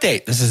 Quick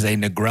update. This is a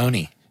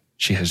Negroni.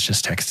 She has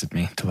just texted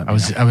me to let me know.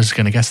 I was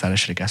going to guess that. I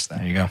should have guessed that.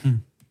 There you go.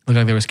 Looked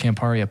like there was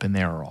Campari up in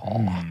there.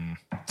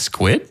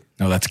 Squid?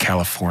 No, that's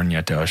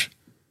California, Doge.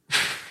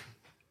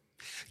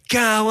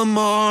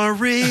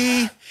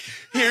 Calamari.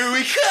 Here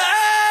we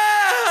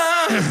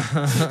come.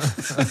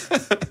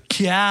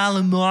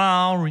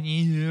 Calamari,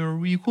 here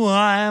we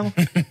go.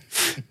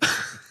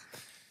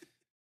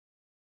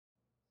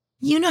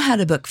 You know how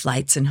to book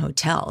flights and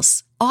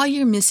hotels. All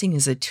you're missing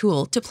is a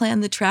tool to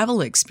plan the travel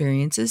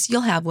experiences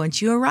you'll have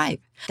once you arrive.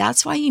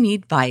 That's why you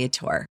need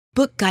Viator.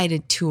 Book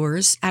guided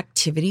tours,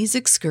 activities,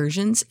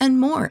 excursions,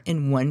 and more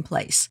in one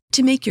place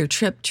to make your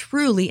trip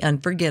truly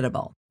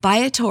unforgettable.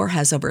 Viator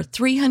has over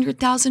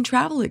 300,000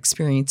 travel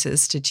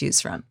experiences to choose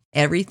from.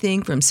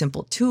 Everything from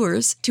simple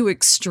tours to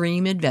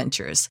extreme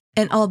adventures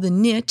and all the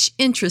niche,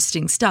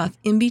 interesting stuff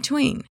in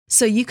between.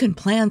 So you can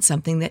plan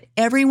something that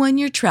everyone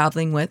you're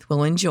traveling with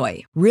will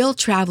enjoy. Real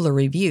traveler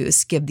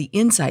reviews give the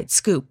inside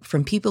scoop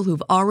from people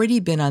who've already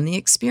been on the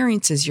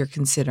experiences you're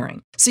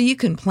considering. So you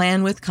can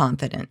plan with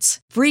confidence.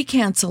 Free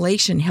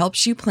cancellation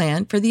helps you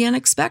plan for the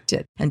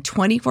unexpected. And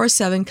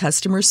 24/7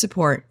 customer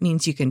support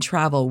means you can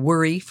travel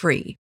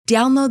worry-free.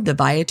 Download the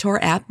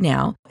Viator app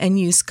now and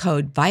use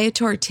code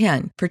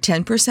Viator10 for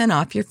 10%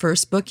 off your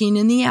first booking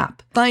in the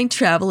app. Find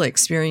travel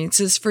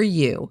experiences for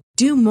you.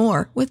 Do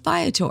more with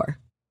Viator.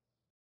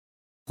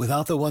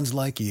 Without the ones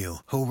like you,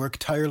 who work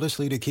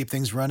tirelessly to keep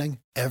things running,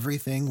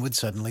 everything would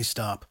suddenly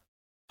stop.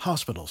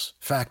 Hospitals,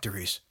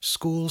 factories,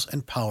 schools,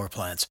 and power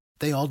plants,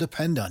 they all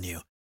depend on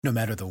you. No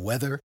matter the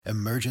weather,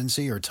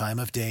 emergency, or time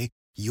of day,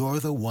 you're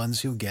the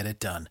ones who get it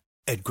done.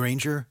 At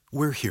Grainger,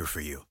 we're here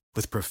for you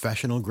with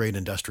professional-grade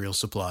industrial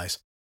supplies.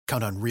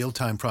 Count on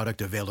real-time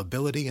product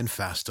availability and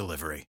fast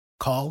delivery.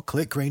 Call,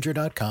 click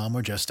Grainger.com,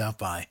 or just stop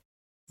by.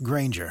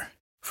 Grainger,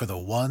 for the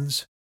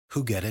ones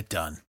who get it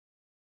done.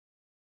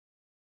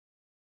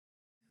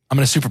 I'm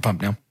going to super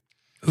pump now.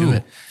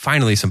 Ooh,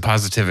 finally some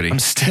positivity. I'm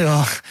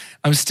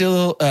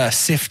still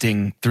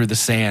sifting through the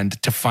sand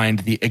to find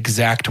the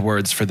exact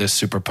words for this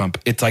super pump.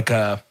 It's like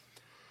a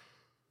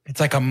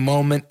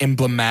moment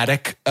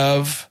emblematic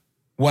of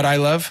what I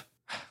love.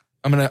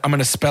 I'm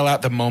gonna spell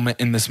out the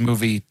moment in this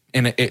movie,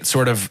 and it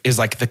sort of is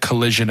like the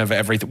collision of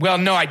everything. Well,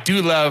 no, I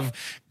do love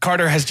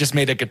Carter has just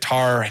made a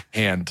guitar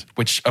hand,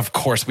 which of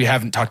course we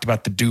haven't talked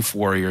about the Doof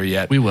Warrior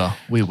yet. We will.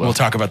 We'll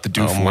talk about the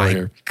Doof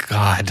Warrior. My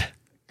God.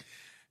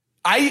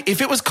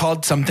 If it was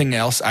called something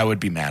else, I would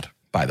be mad,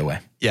 by the way.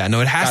 Yeah, no,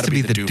 it has to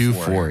be the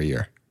Doof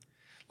Warrior.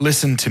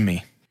 Listen to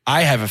me.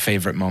 I have a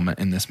favorite moment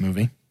in this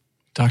movie.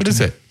 What is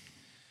it?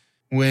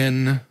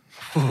 When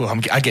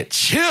I get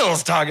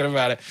chills talking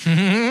about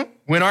it.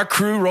 When our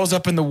crew rolls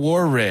up in the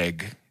war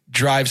rig,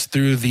 drives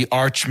through the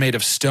arch made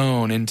of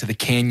stone into the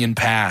canyon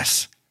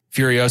pass,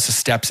 Furiosa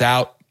steps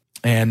out,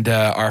 and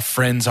our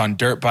friends on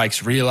dirt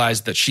bikes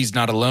realize that she's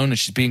not alone and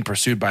she's being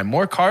pursued by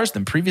more cars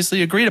than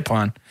previously agreed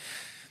upon.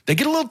 They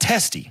get a little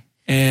testy,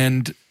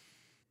 and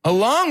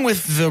along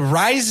with the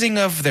rising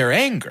of their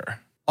anger,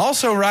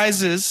 also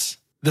rises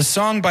the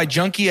song by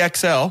Junkie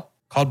XL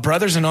called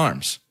Brothers in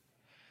Arms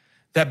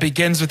that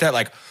begins with that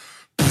like...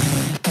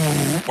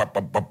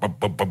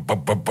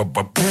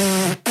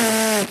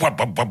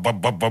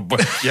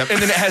 Yep.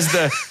 And then it has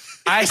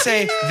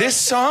this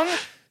song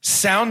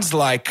sounds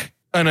like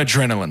an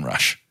adrenaline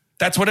rush.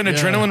 That's what an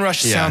adrenaline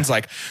rush sounds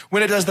like.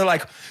 When it does the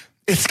like,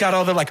 it's got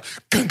all the like,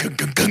 gung, gung,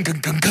 gung, gung,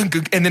 gung, gung, gung,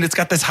 gung, and then it's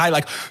got this high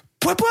like,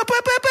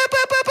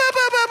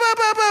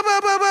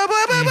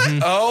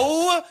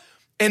 oh,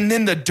 and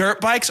then the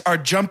dirt bikes are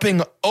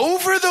jumping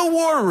over the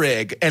war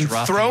rig and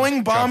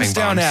throwing bombs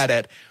down at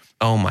it.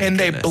 Oh my And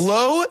goodness. they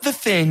blow the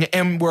thing,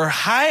 and we're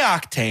high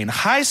octane,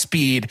 high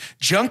speed,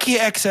 Junkie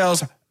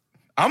XL's,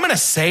 I'm going to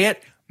say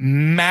it,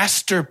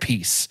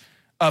 masterpiece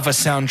of a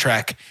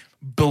soundtrack,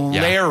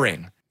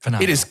 blaring.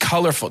 Phenomenal. It is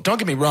colorful. Don't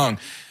get me wrong.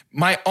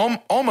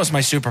 Almost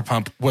my super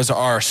pump was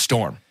our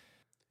storm.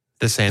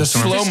 The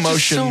sandstorm. The slow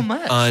motion, so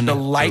much. the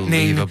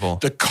lightning,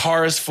 the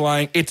cars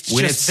flying. It's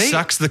when just it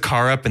sucks the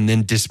car up and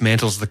then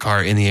dismantles the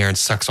car in the air and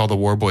sucks all the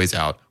war boys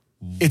out.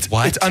 It's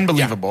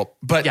unbelievable. Yeah.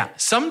 But yeah,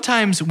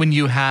 sometimes when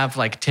you have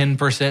like 10%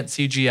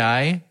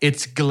 CGI,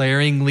 it's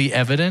glaringly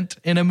evident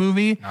in a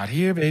movie. Not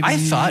here, baby. I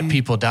thought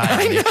people died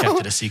and they kept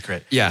it a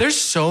secret. Yeah. There's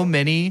so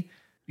many,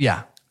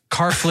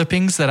 car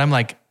flippings that I'm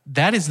like,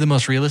 that is the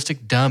most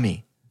realistic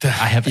dummy I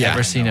have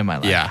ever seen in my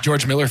life. Yeah.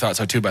 George Miller thought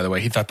so too, by the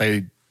way. He thought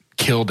they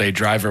killed a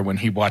driver when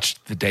he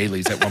watched the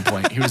dailies at one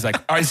point. He was like,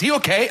 is he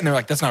okay? And they're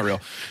like, that's not real.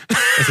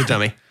 It's a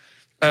dummy.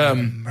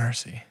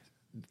 Mercy.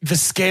 The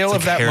scale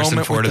of that Harrison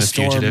moment Ford with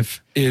the in The storm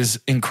Fugitive. is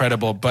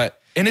incredible.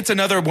 And it's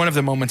another one of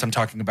the moments I'm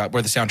talking about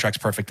where the soundtrack's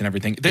perfect and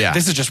everything.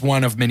 This is just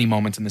one of many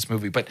moments in this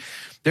movie. But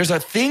there's a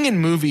thing in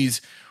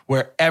movies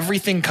where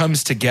everything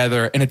comes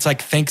together, and it's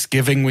like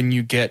Thanksgiving when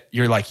you got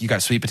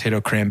sweet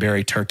potato,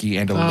 cranberry, turkey,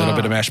 and a little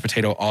bit of mashed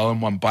potato all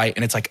in one bite.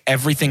 And it's like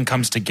everything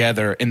comes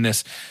together in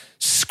this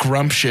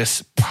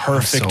scrumptious,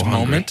 perfect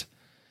moment.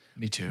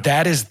 Me too.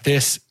 That is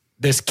this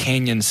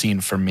canyon scene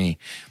for me.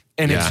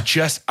 And it's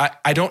just,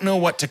 I don't know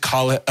what to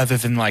call it other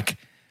than like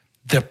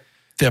the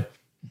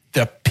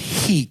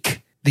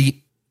peak, the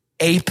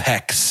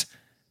apex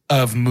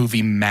of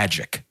movie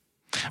magic.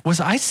 Was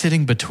I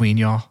sitting between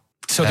y'all?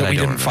 So that we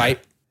didn't fight?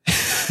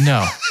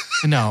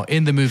 No,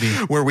 in the movie.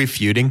 Were we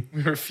feuding?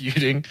 We were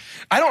feuding.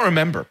 I don't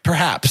remember.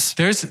 Perhaps.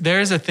 There's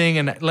a thing,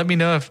 and let me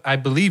know if I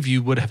believe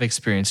you would have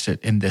experienced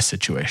it in this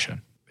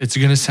situation. It's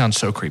going to sound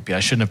so creepy. I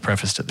shouldn't have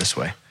prefaced it this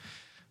way.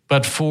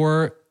 But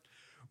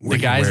The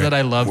guys that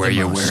I love the most. Were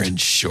you wearing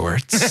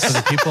shorts? For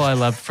the people I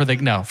love, for the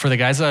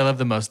guys that I love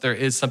the most, there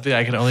is something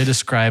I can only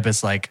describe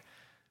as like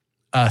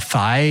a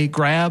thigh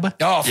grab.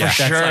 Oh, for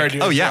sure, like,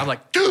 dude. Oh, yeah. I'm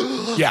like,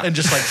 Yeah. and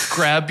just like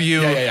grab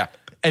you. Yeah.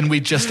 And we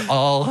just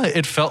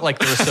it felt like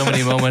there were so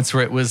many moments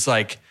where it was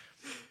like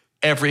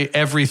every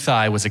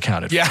thigh was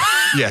accounted for. Yeah.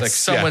 Yes. Like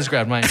someone's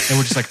grabbed mine and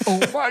we're just like, oh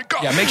my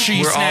God. Yeah, make sure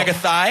you snag a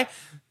thigh.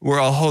 We're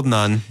all holding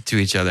on to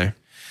each other.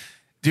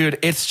 Dude,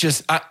 it's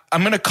just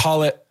I'm gonna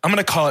call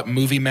it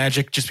movie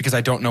magic just because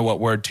I don't know what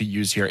word to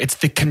use here. It's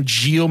the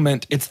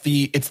congealment, it's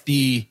the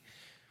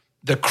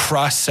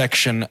cross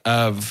section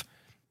of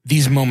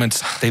these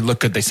moments. They look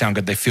good, they sound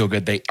good, they feel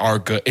good, they are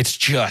good. It's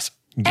just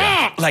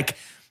like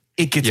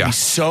it gets me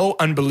so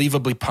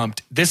unbelievably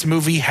pumped. This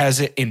movie has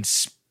it in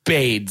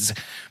spades,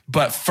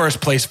 but first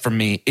place for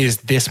me is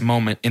this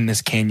moment in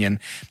this canyon.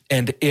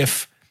 And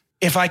if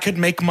I could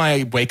make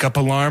my wake up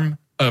alarm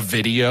a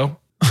video,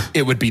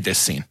 it would be this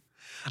scene.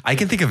 I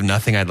can think of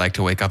nothing I'd like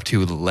to wake up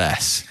to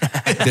less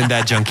than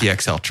that Junkie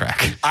XL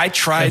track. I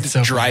tried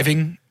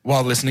driving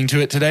while listening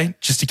to it today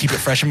just to keep it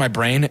fresh in my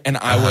brain. And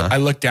I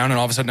looked down and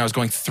all of a sudden I was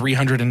going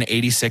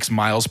 386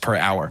 miles per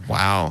hour.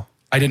 Wow.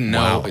 I didn't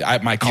know.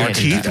 My car Your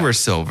teeth were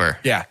silver.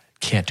 Yeah.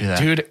 Can't do that.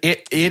 Dude,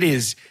 it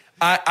is.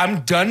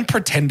 I'm done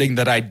pretending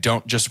that I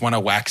don't just want to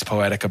wax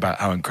poetic about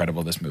how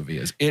incredible this movie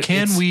is.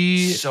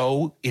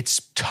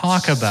 It's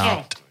talk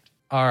about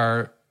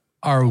our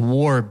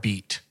war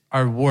beat,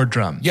 our war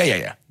drum.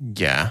 Yeah.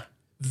 Yeah.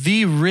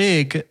 The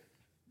rig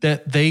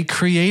that they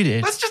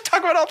created. Let's just talk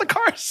about all the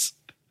cars.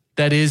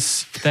 It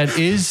is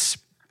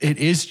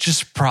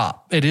just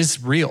prop. It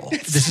is real.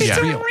 This is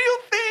a real. real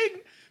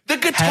thing. The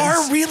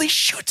guitar really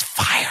shoots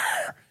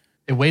fire.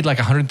 It weighed like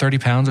 130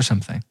 pounds or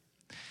something.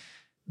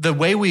 The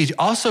way we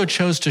also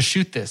chose to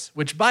shoot this,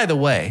 which by the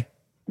way,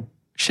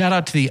 shout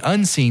out to the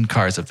unseen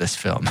cars of this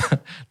film,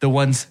 the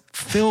ones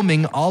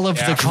filming all of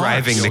the cars.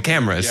 Driving the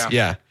cameras.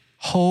 Yeah.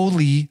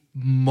 Holy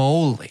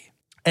moly.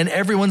 And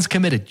everyone's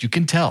committed. You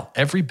can tell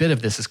every bit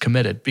of this is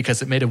committed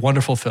because it made a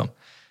wonderful film.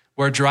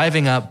 We're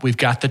driving up. We've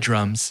got the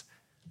drums.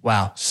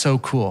 Wow. So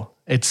cool.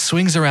 It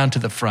swings around to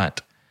the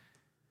front.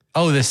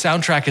 Oh, the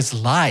soundtrack is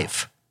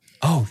live.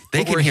 Oh,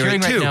 they can hear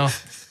it too. Right now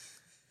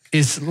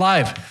is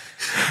live.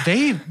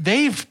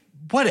 They've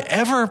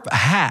whatever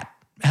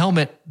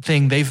helmet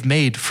thing they've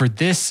made for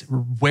this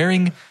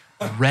wearing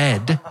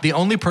red. The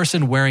only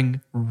person wearing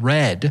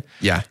red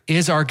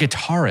is our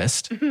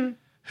guitarist,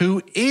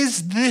 who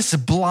is this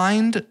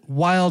blind,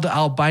 wild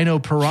albino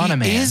piranha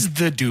man. He is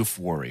the doof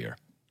warrior.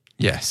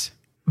 Yes.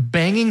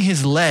 Banging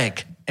his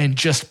leg and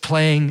just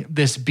playing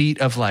this beat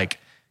of like,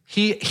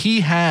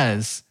 he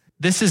has,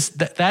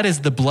 that is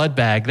the blood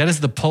bag. That is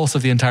the pulse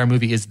of the entire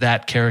movie, is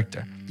that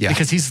character. Yeah.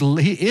 Because he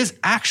is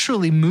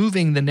actually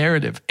moving the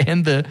narrative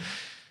and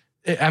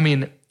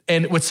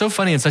and what's so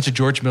funny and such a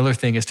George Miller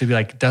thing is to be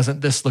like, doesn't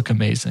this look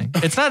amazing?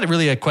 It's not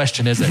really a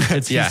question, is it?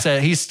 It's,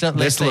 he's still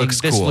this saying, looks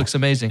this cool. looks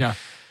amazing. Yeah.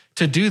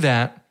 To do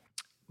that,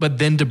 but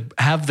then to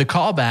have the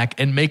callback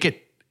and make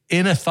it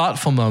in a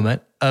thoughtful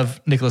moment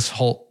of Nicholas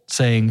Hoult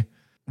saying,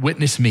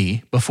 witness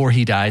me, before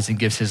he dies and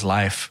gives his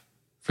life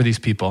for these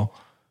people.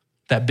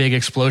 That big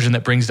explosion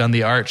that brings down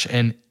the arch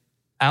and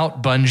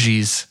out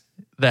bungees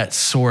that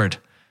sword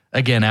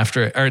again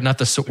after, or not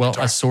the sword,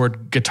 a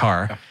sword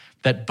guitar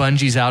that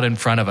bungees out in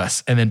front of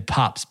us and then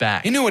pops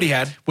back. He knew what he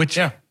had.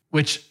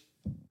 Which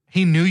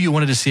he knew you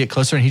wanted to see it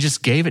closer and he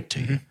just gave it to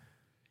you.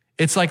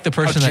 It's like the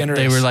person that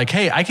they were like,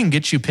 hey, I can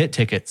get you pit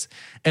tickets.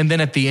 And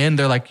then at the end,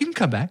 they're like, you can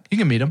come back. You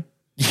can meet him.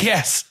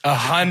 Yes,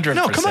 100%.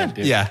 No, come on.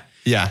 Dude.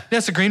 Yeah.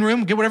 That's a green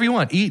room. Get whatever you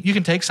want. Eat. You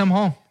can take some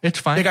home. It's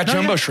fine. They got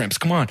jumbo shrimps.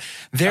 Come on.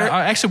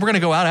 Actually, we're going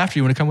to go out after.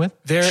 You want to come with?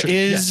 There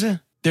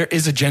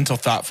is a gentle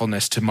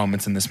thoughtfulness to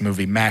moments in this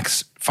movie.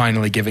 Max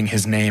finally giving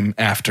his name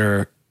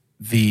after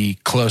the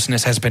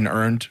closeness has been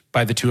earned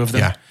by the two of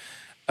them.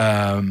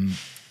 Yeah.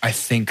 I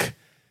think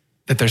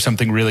that there's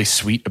something really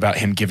sweet about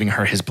him giving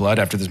her his blood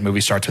after this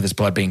movie starts with his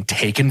blood being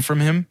taken from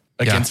him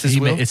against his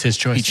will. It's his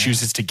choice. He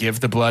chooses to give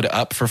the blood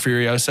up for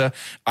Furiosa.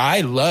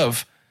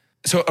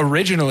 So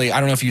originally, I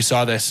don't know if you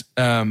saw this.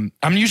 I'm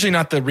usually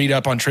not the read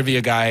up on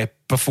trivia guy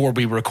before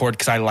we record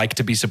because I like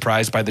to be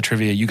surprised by the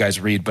trivia you guys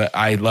read, but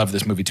I love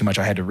this movie too much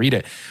I had to read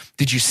it.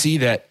 Did you see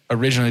that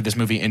originally this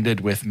movie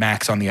ended with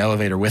Max on the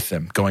elevator with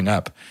them going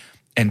up,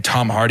 and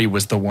Tom Hardy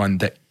was the one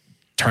that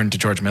turned to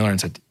George Miller and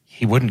said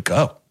he wouldn't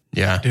go.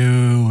 Yeah.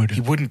 Dude.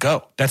 He wouldn't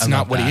go. That's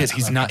not what he is.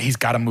 He's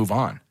got to move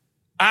on.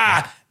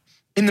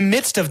 In the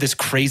midst of this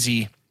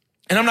crazy...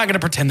 And I'm not going to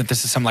pretend that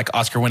this is some like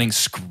Oscar-winning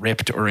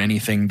script or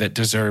anything that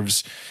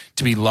deserves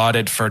to be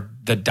lauded for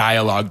the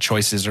dialogue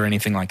choices or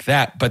anything like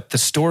that. But the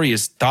story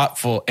is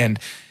thoughtful and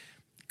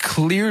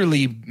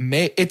clearly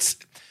made.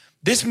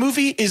 This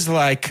movie is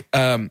like,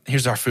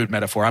 here's our food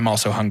metaphor. I'm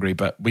also hungry,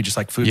 but we just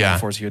like food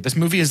metaphors here. This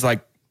movie is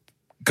like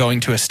going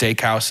to a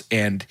steakhouse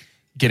and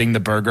getting the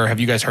burger. Have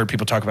you guys heard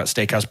people talk about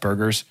steakhouse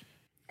burgers?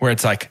 Where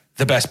it's like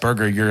the best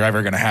burger you're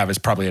ever going to have is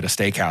probably at a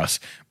steakhouse,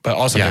 but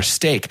also there's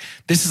steak.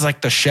 This is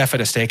like the chef at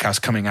a steakhouse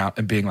coming out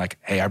and being like,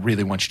 hey, I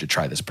really want you to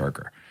try this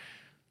burger.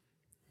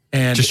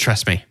 And just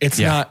trust me. It's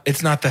not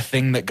the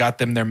thing that got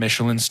them their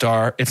Michelin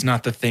star. It's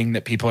not the thing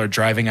that people are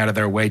driving out of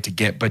their way to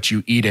get, but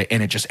you eat it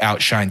and it just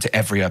outshines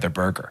every other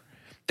burger.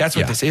 That's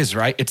what this is,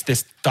 right? It's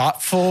this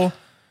thoughtful,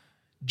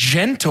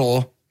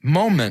 gentle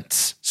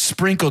moments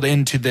sprinkled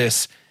into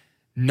this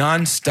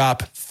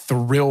nonstop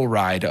thrill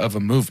ride of a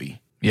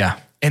movie. Yeah.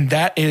 And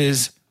that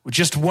is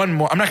just one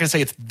more. I'm not going to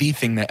say it's the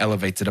thing that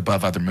elevates it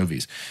above other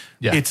movies.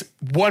 Yeah. It's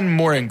one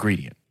more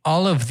ingredient.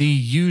 All of the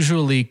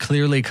usually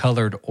clearly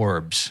colored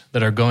orbs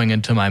that are going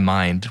into my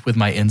mind with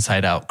my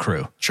Inside Out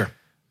crew. Sure.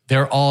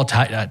 They're all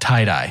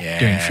tie-dye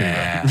during Fury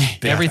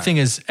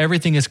Road.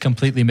 Everything is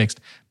completely mixed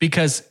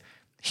because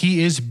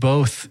he is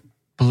both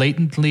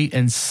blatantly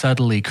and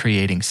subtly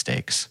creating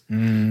stakes.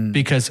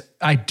 Because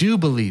I do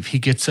believe he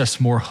gets us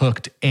more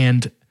hooked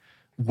and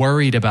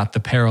worried about the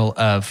peril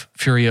of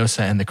Furiosa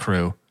and the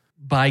crew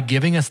by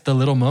giving us the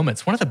little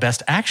moments. One of the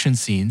best action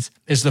scenes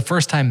is the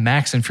first time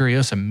Max and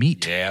Furiosa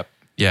meet. Yep.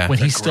 Yeah. When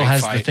he still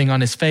has the thing on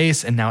his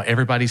face and now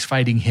everybody's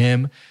fighting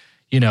him.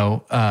 You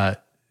know,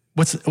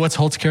 what's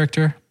Holt's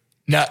character?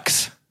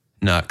 Nux.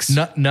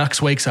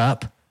 Nux wakes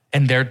up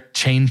and they're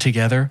chained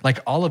together. Like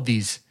all of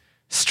these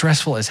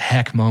stressful as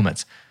heck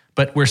moments.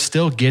 But we're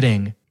still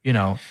getting,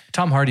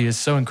 Tom Hardy is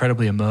so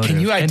incredibly emotive. Can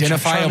you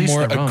identify a Charlize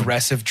more Theron.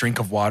 Aggressive drink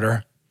of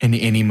water in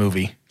any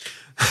movie?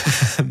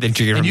 Then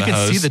you And you the can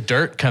hose. see the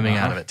dirt coming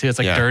out of it too. It's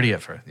like dirty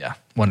at first. Yeah,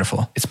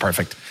 wonderful. It's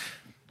perfect.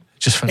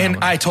 Just phenomenal.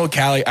 And I told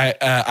Callie,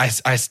 I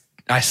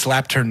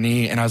slapped her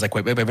knee and I was like,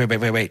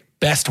 wait.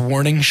 Best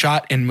warning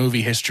shot in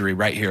movie history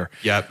right here.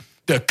 Yep.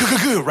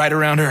 The right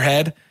around her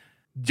head.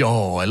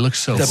 Yo, it looks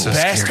so The cool.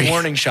 best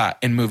warning shot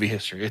in movie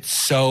history. It's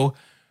so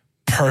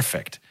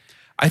perfect.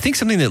 I think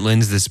something that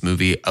lends this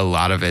movie a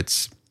lot of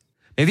its,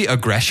 maybe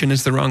aggression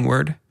is the wrong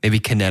word, maybe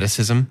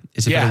kineticism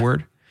is a better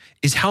word,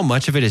 is how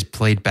much of it is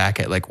played back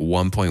at like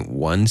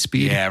 1.1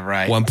 speed. Yeah,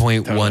 right.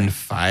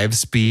 1.15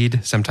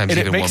 speed, sometimes And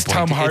even it makes 1.2.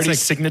 Tom Hardy's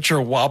It's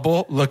signature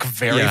wobble look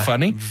very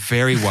funny.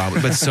 Very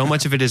wobbly. But so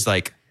much of it is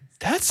like,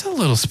 that's a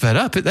little sped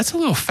up. That's a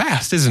little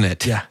fast, isn't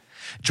it? Yeah.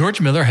 George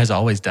Miller has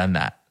always done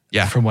that.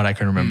 Yeah. From what I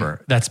can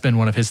remember. That's been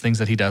one of his things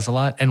that he does a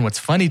lot. And what's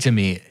funny to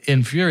me,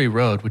 in Fury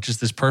Road, which is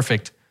this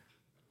perfect,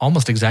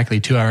 almost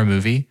exactly 2-hour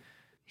movie,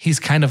 he's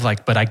kind of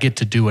like, but I get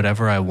to do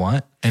whatever I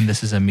want. And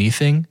this is a me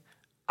thing.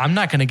 I'm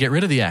not going to get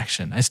rid of the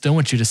action. I still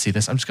want you to see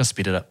this. I'm just going to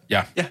speed it up.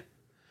 Yeah.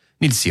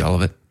 Need to see all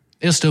of it.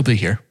 It'll still be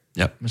here.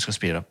 Yep. I'm just going to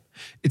speed it up.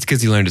 It's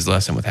because he learned his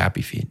lesson with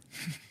Happy Feet.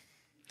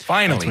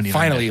 Finally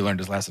he learned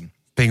his lesson.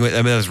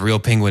 Penguin, those real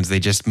penguins, they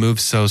just move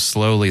so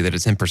slowly that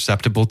it's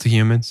imperceptible to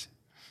humans.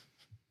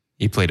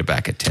 He played it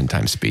back at 10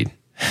 times speed.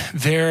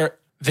 There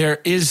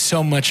is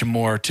so much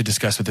more to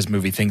discuss with this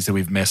movie, things that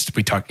we've missed.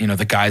 We talked,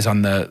 the guys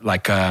on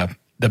the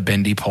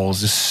bendy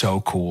poles is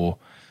so cool.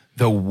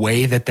 The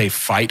way that they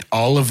fight,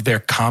 all of their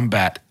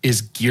combat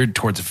is geared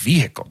towards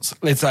vehicles.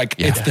 It's like,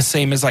 it's the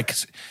same as like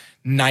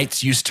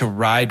knights used to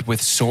ride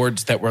with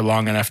swords that were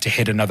long enough to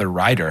hit another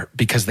rider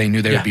because they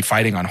knew they would be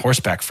fighting on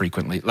horseback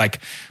frequently.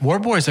 Like War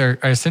Boys are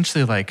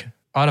essentially like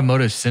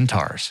automotive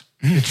centaurs.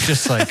 It's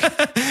just like,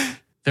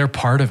 they're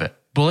part of it.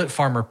 Bullet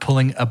Farmer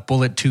pulling a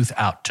bullet tooth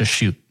out to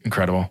shoot.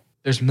 incredible.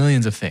 There's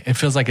millions of things. It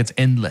feels like it's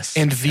endless.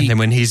 And And then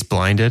when he's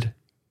blinded,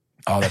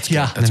 that's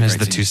Yeah. good. and then That's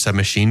has the 2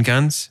 submachine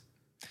guns,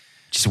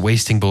 just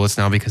wasting bullets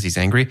now because he's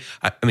angry.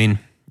 I mean,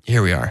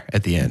 here we are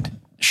at the end.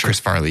 Chris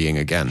Farleying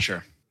again.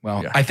 Sure.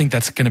 Well, I think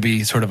that's going to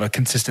be sort of a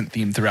consistent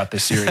theme throughout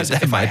this series.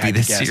 That if I might had be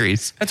to the guess.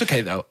 series. That's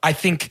okay though. I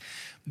think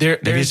there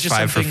Maybe is it's just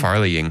 5 for something-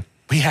 Farleying.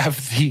 We have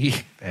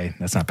hey,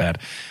 that's not bad.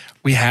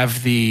 We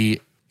have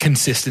the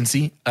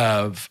consistency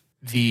of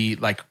the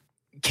like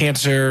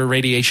cancer,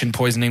 radiation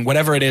poisoning,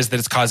 whatever it is that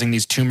is causing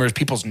these tumors.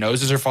 People's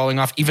noses are falling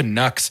off. Even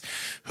Nux,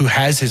 who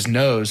has his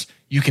nose,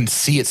 you can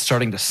see it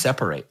starting to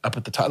separate up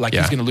at the top. Like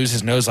he's going to lose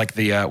his nose. Like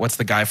the what's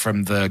the guy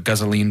from the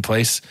Guzzolene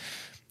place?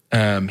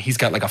 He's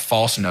got like a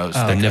false nose.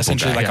 The nipple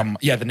essentially guy.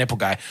 like the nipple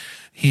guy.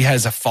 He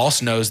has a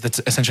false nose that's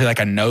essentially like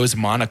a nose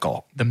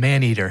monocle. the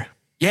man-eater.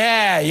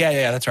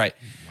 Yeah, that's right.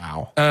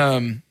 Wow.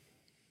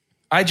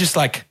 I just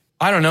like,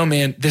 I don't know,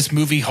 man. This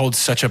movie holds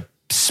such a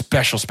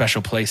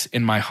special place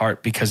in my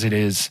heart because it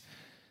is,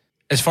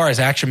 as far as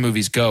action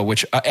movies go,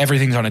 which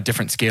everything's on a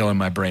different scale in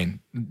my brain.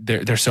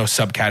 They're so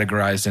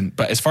subcategorized.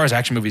 But as far as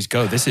action movies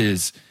go, this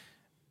is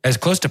as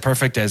close to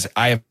perfect as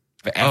I have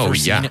ever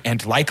seen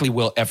and likely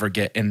will ever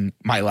get in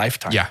my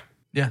lifetime. Yeah.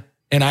 Yeah.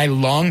 And I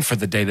long for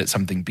the day that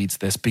something beats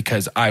this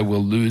because I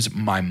will lose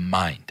my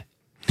mind.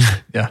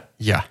 Yeah.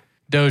 Yeah.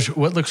 Doge,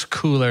 what looks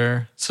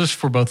cooler? So this is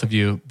for both of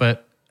you,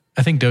 but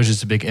I think Doge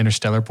is a big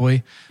Interstellar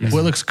boy. Yes.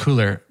 What looks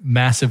cooler?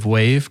 Massive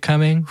wave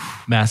coming,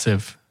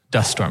 massive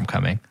dust storm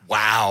coming.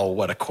 Wow,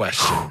 what a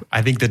question.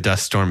 I think the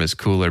dust storm is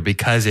cooler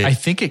because I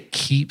think it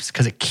keeps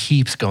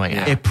going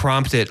out. it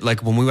prompted,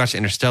 like when we watched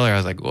Interstellar, I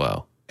was like,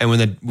 whoa. And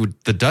when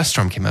the dust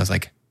storm came out, I was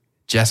like,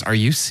 Jess, are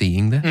you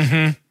seeing this?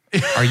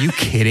 Mm-hmm. Are you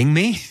kidding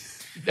me?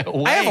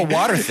 I have a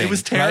water thing. It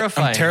was right?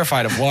 terrifying. I'm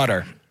terrified of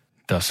water.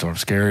 Dust storm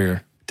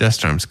scarier. Death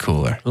Storm's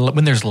cooler.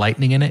 When there's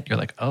lightning in it, you're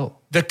like, oh.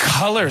 The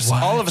colors,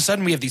 all of a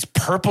sudden we have these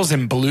purples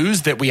and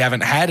blues that we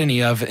haven't had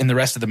any of in the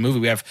rest of the movie.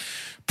 We have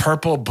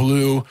purple,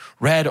 blue,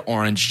 red,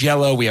 orange,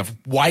 yellow. We have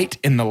white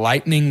in the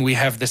lightning. We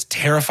have this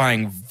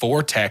terrifying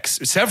vortex,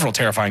 several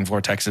terrifying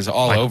vortexes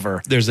all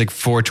over. There's like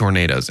 4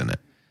 tornadoes in it.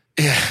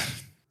 Yeah.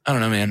 I don't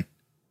know, man.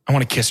 I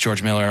want to kiss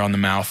George Miller on the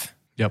mouth.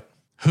 Yep.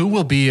 Who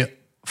will be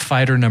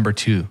fighter number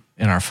 2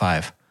 in our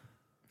 5?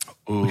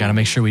 Ooh. We got to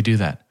make sure we do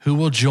that. Who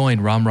will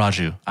join Ram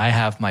Raju? I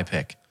have my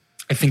pick.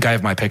 I think I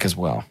have my pick as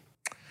well.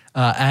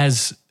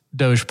 As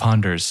Doge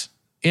ponders,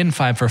 in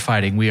 5 for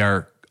Fighting, we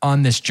are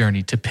on this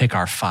journey to pick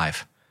our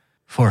 5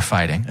 for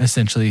fighting.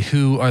 Essentially,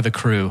 who are the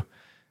crew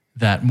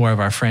that more of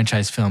our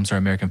franchise films or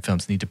American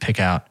films need to pick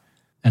out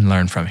and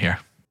learn from here?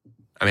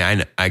 I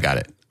mean, I got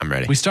it. I'm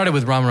ready. We started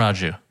with Ram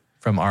Raju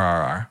from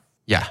RRR.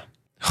 Yeah.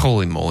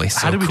 Holy moly,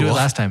 so How did we do it cool.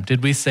 last time?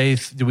 Did we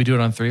do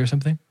it on 3 or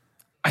something?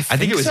 I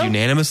think it was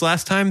unanimous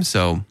last time,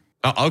 so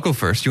I'll go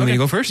first. You want me to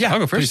go first? Yeah, I'll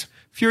go first.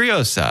 please.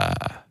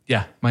 Furiosa.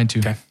 Yeah, mine too.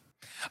 Okay.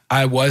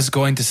 I was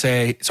going to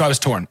say, so I was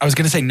torn. I was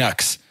going to say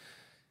Nux.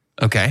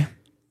 Okay.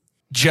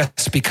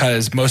 Just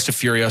because most of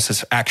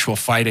Furiosa's actual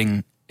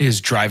fighting is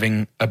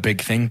driving a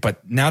big thing.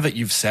 But now that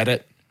you've said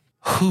it,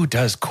 who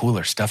does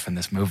cooler stuff in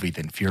this movie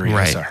than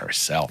Furiosa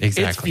herself?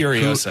 Exactly.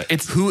 It's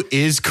Furiosa. Who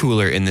is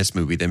cooler in this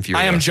movie than Furiosa?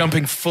 I am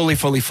jumping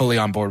fully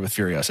on board with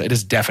Furiosa. It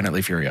is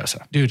definitely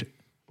Furiosa. Dude,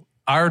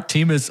 our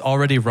team is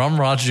already Ram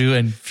Raju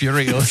and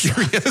Furiosa.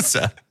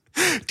 Furiosa.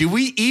 Do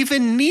we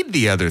even need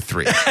the other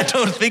 3? I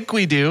don't think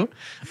we do.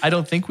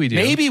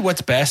 Maybe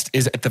what's best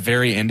is at the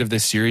very end of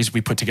this series,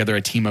 we put together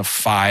a team of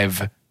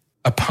 5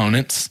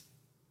 opponents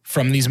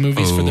from these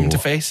movies for them to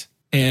face.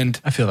 And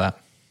I feel that.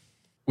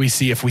 We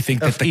see if we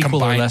think that the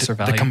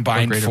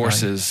combined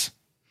forces,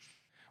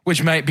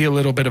 which might be a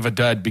little bit of a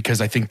dud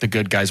because I think the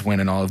good guys win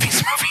in all of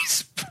these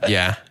movies.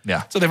 Yeah.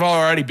 So they've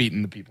already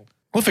beaten the people.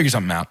 We'll figure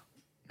something out.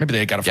 Maybe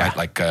they got to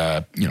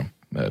fight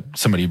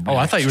somebody. Oh,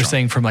 I thought you were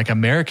saying from like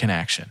American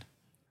action.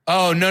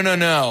 Oh,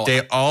 no.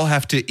 They all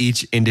have to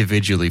each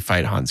individually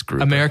fight Hans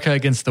Gruber. America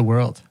against the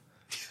world.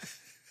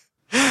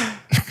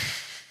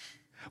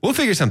 We'll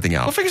figure something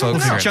out.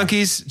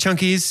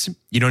 Chunkies,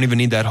 you don't even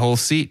need that whole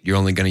seat. You're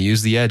only going to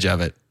use the edge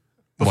of it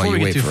Before while we you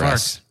get wait too for far,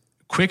 us.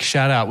 Quick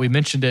shout out. We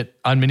mentioned it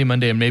on Mini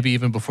Monday and maybe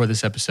even before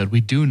this episode.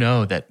 We do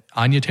know that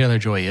Anya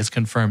Taylor-Joy is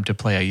confirmed to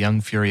play a young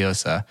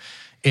Furiosa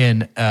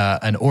in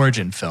an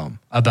origin film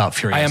about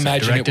Furiosa. I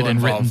imagine directed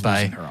and written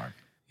by her arm.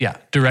 Yeah,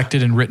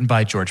 directed and written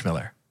by George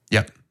Miller.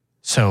 Yep.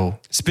 So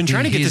it's been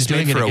trying to get this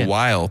made for a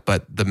while,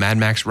 but the Mad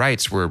Max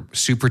rights were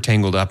super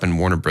tangled up, and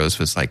Warner Bros.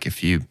 Was like,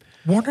 if you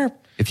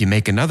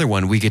make another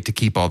one, we get to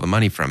keep all the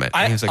money from it.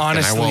 And he was like,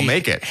 honestly then I won't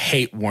make it.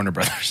 Hate Warner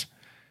Brothers.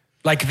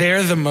 Like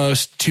they're the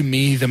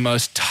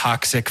most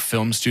toxic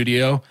film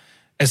studio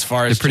as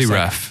far as they're pretty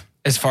rough.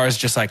 As far as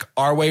just like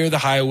our way or the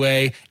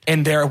highway,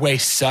 and their way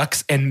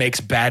sucks and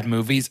makes bad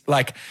movies.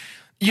 Like,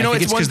 I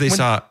think it's because they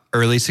saw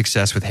early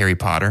success with Harry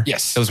Potter.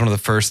 Yes. That was one of the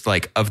first,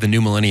 of the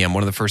new millennium,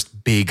 one of the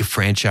first big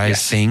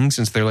franchise things.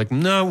 And so they're like,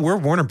 no, we're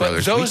Warner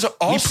Brothers. But those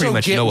we pretty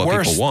much know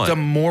what people want. The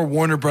more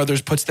Warner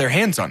Brothers puts their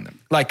hands on them.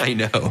 Like, I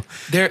know.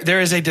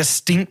 There is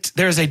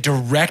a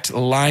direct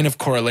line of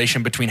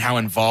correlation between how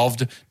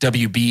involved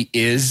WB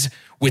is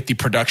with the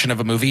production of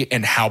a movie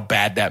and how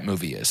bad that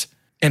movie is.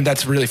 And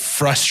that's really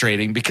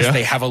frustrating because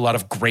they have a lot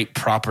of great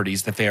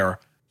properties that they are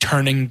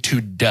turning to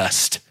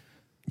dust.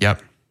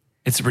 Yep.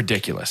 It's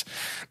ridiculous.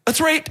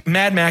 Let's rate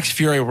Mad Max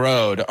Fury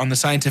Road on the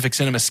Scientific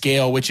Cinema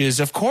scale, which is,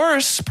 of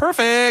course,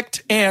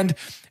 perfect. And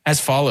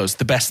as follows,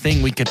 the best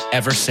thing we could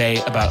ever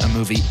say about a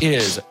movie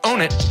is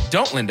own it,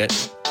 don't lend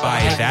it, buy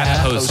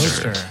that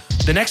poster.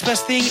 The next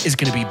best thing is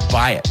going to be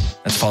buy it.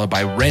 That's followed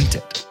by rent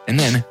it, and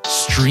then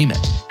stream it.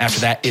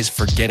 After that is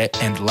forget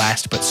it. And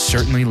last but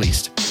certainly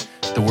least,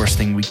 the worst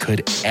thing we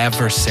could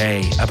ever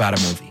say about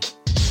a movie.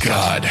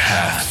 God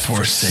hath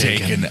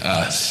forsaken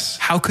us.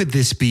 How could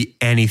this be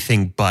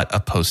anything but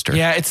a poster?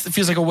 Yeah, it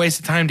feels like a waste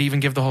of time to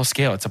even give the whole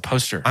scale. It's a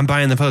poster. I'm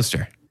buying the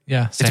poster.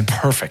 Yeah, same. It's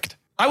perfect.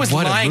 I was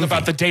lying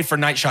about the day for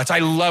night shots. I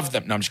love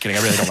them. No, I'm just kidding. I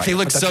really don't like them.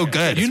 They look so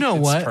good. You know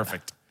what? It's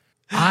perfect.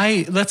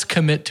 Let's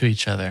commit to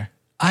each other.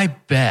 I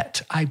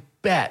bet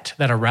that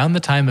around the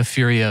time of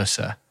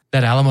Furiosa,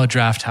 that Alamo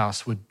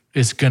Drafthouse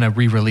is going to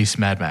re-release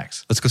Mad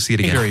Max. Let's go see it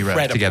again. Fury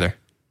Road. Together.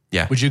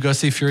 Yeah. Would you go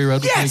see Fury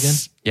Road with me again?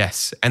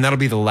 Yes. And that'll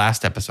be the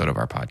last episode of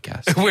our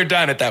podcast. We're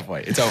done at that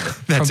point. It's over.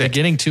 From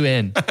beginning to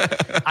end.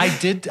 I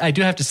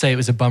do have to say it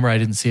was a bummer I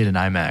didn't see it in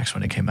IMAX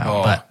when it came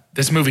out. But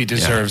this movie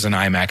deserves an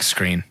IMAX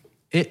screen.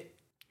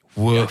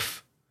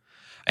 Woof.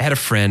 I had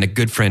a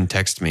good friend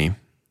text me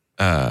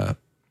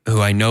who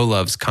I know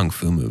loves Kung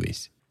Fu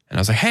movies. And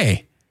I was like,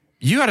 hey,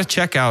 you got to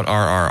check out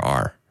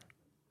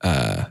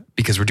RRR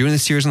because we're doing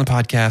this series on the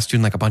podcast,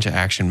 doing like a bunch of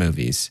action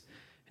movies.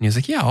 And he was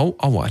like, yeah,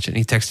 I'll watch it. And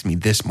he texted me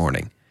this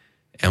morning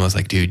and was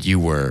like, dude, you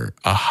were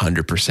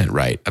 100%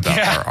 right about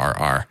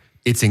RRR.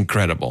 It's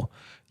incredible.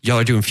 Y'all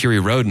are doing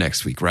Fury Road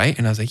next week, right?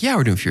 And I was like, yeah,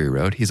 we're doing Fury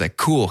Road. He's like,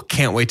 cool.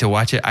 Can't wait to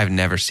watch it. I've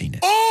never seen it.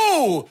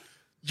 Oh,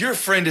 your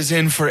friend is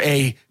in for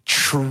a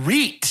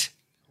treat.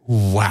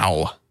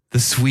 Wow.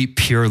 The sweet,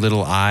 pure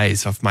little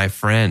eyes of my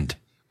friend.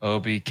 Oh,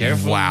 be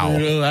careful, Wow.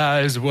 little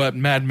eyes. What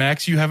Mad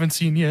Max you haven't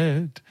seen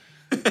yet?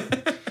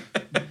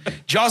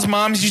 Jaws'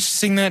 moms used to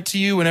sing that to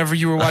you whenever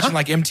you were watching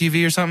like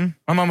MTV or something.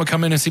 My mom would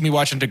come in and see me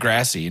watching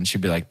Degrassi, and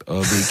she'd be like,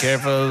 "Oh, be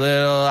careful,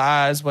 little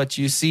eyes, what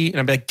you see." And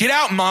I'd be like, "Get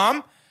out,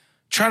 mom!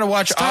 Trying to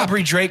watch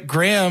Aubrey Drake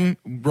Graham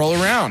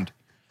roll around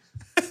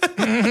at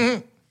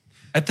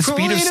the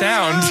speed of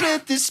sound."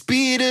 At the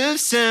speed of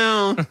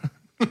sound.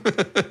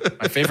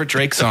 My favorite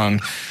Drake song.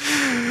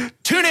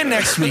 Tune in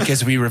next week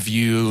as we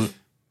review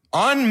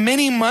on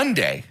Mini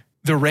Monday,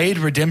 The Raid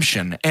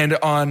Redemption, and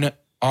on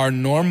our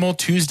normal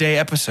Tuesday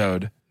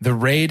episode, The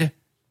Raid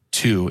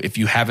 2. If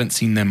you haven't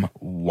seen them,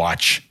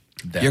 watch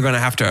them. You're going to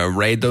have to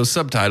raid those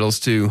subtitles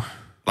too.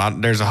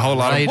 There's a whole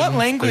lot of... What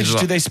language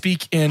do they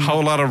speak in?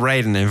 Whole lot of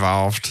raiding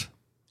involved.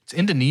 It's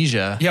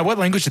Indonesia. Yeah, what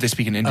language do they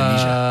speak in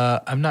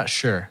Indonesia? I'm not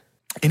sure.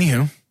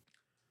 Anywho,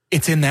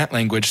 it's in that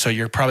language, so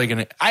you're probably going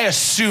to... I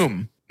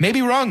assume,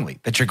 maybe wrongly,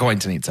 that you're going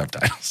to need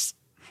subtitles.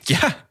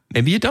 Yeah,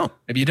 maybe you don't.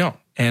 Maybe you don't.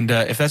 And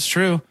if that's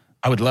true,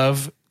 I would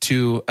love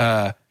to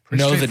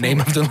know the name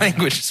of the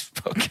language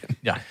spoken.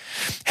 Yeah.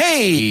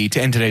 Hey,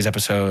 to end today's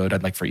episode,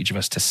 I'd like for each of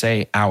us to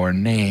say our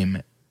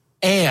name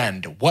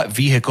and what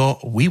vehicle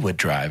we would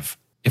drive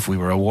if we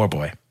were a war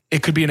boy.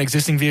 It could be an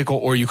existing vehicle,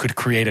 or you could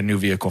create a new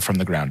vehicle from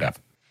the ground up.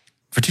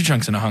 For Two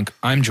Chunks and a Hunk,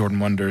 I'm Jordan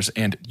Wonders.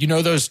 And you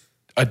know those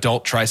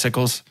adult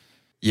tricycles?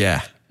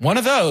 Yeah. One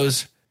of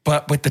those,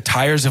 but with the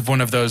tires of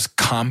one of those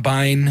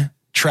combine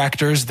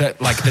tractors that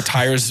like the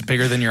tires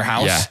bigger than your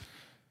house. Yeah.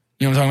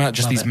 You know what I'm talking about?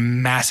 Just these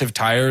massive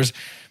tires.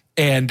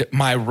 And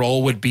my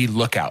role would be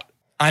lookout.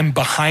 I'm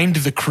behind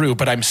the crew,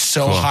 but I'm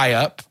so high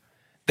up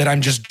that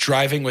I'm just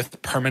driving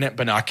with permanent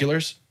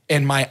binoculars.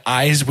 And my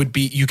eyes would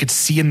be, you could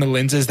see in the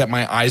lenses that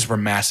my eyes were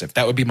massive.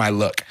 That would be my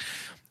look.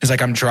 It's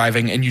like I'm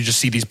driving and you just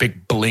see these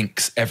big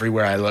blinks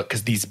everywhere I look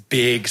because these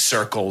big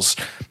circles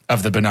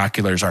of the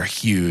binoculars are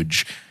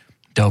huge.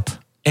 Dope.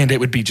 And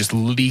it would be just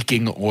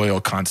leaking oil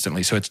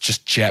constantly. So it's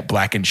just jet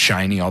black and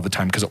shiny all the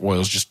time because the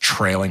oil's just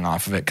trailing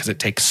off of it because it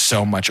takes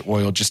so much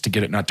oil just to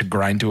get it not to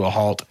grind to a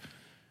halt.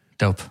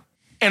 Dope.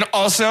 And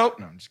also,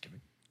 no, I'm just kidding.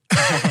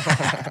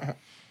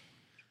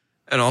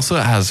 And also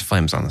it has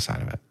flames on the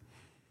side of it.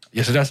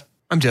 Yes, it does.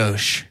 I'm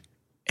Dosh.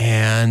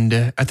 And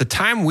at the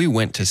time we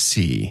went to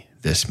see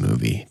this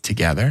movie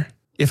together,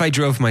 if I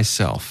drove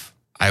myself,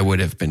 I would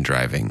have been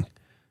driving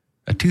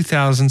a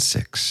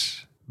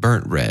 2006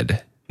 burnt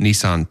red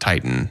Nissan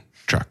Titan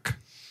truck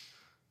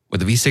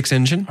with a V6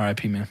 engine.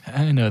 R.I.P. man.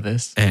 I know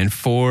this. And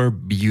 4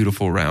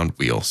 beautiful round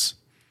wheels.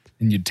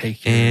 And you'd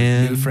take your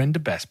new friend to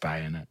Best Buy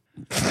in it.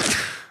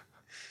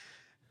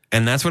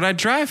 And that's what I'd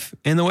drive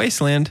in the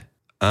wasteland.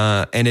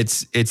 And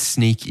it's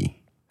sneaky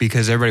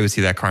because everybody would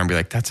see that car and be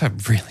like, that's a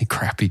really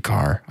crappy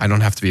car. I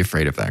don't have to be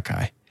afraid of that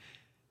guy.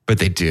 But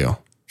they do.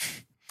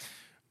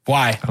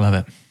 Why? I love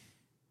it.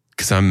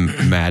 Because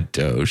I'm Mad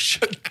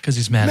Doge. Because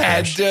he's mad.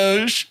 Mad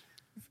Doge.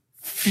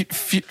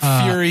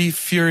 Fury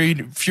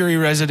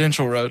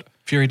Residential Road.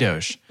 Fury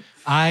Doge.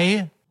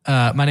 My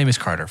name is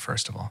Carter,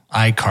 first of all.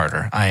 I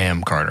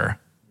am Carter.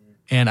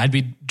 And I'd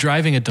be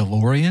driving a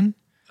DeLorean.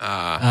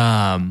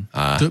 And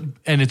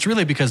it's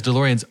really because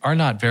DeLoreans are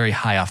not very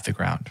high off the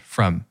ground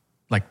from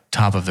like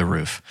top of the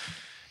roof.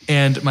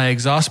 And my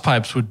exhaust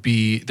pipes there'd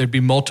be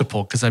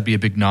multiple because I'd be a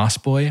big NOS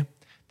boy.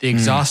 The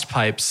exhaust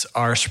pipes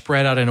are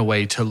spread out in a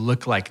way to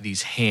look like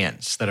these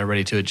hands that are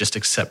ready to just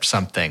accept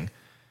something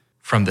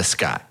from the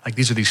sky. Like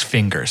these are these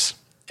fingers.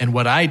 And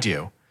what I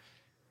do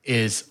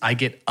is I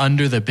get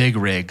under the big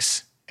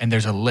rigs and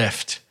there's a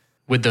lift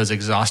with those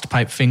exhaust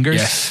pipe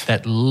fingers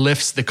that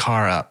lifts the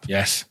car up.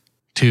 Yes.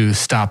 To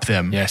stop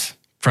them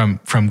from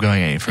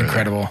going any further.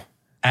 Incredible.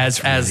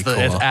 As I'm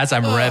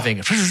revving,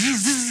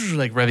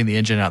 like revving the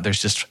engine out, there's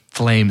just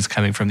flames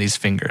coming from these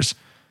fingers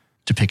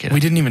to pick it up. We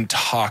didn't even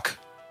talk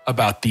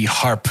about the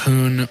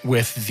harpoon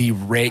with the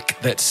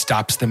rake that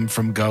stops them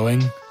from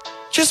going.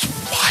 Just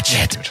watch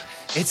it. Dude.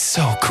 It's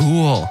so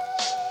cool.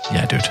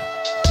 Yeah, dude.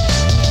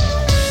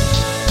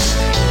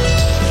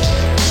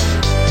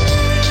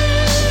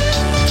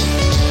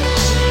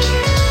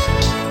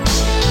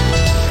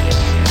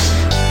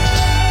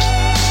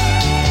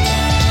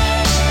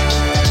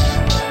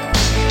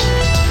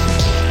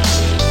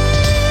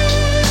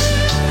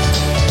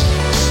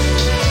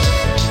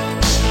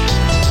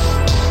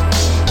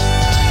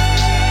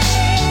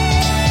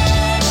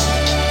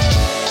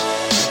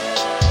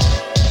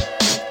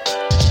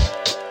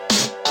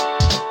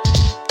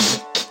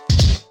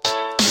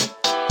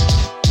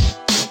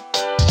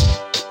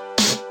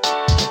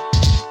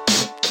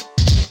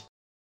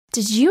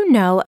 Did you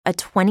know a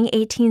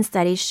 2018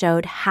 study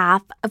showed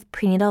half of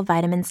prenatal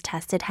vitamins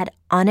tested had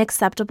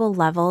unacceptable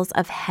levels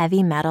of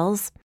heavy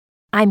metals?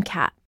 I'm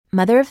Kat,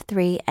 mother of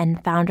 3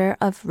 and founder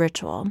of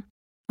Ritual.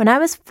 When I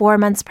was 4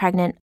 months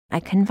pregnant,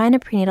 I couldn't find a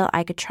prenatal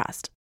I could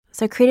trust,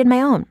 so I created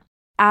my own.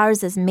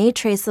 Ours is made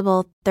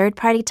traceable,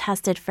 third-party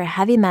tested for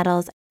heavy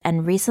metals,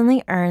 and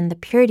recently earned the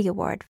Purity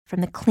Award from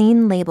the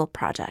Clean Label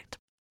Project.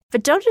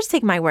 But don't just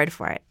take my word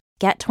for it.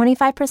 Get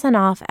 25%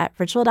 off at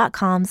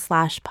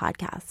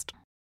ritual.com/podcast.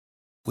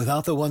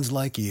 Without the ones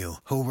like you,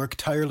 who work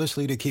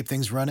tirelessly to keep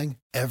things running,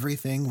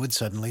 everything would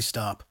suddenly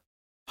stop.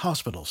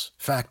 Hospitals,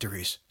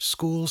 factories,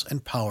 schools,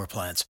 and power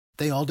plants,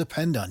 they all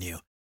depend on you.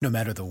 No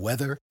matter the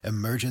weather,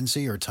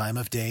 emergency, or time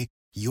of day,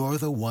 you're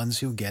the ones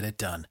who get it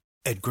done.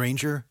 At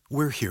Grainger,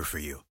 we're here for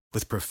you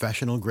with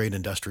professional-grade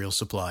industrial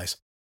supplies.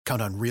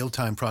 Count on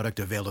real-time product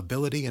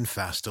availability and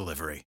fast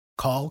delivery.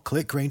 Call,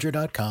 click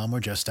Grainger.com, or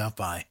just stop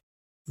by.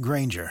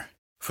 Grainger,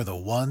 for the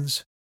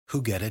ones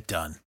who get it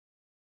done.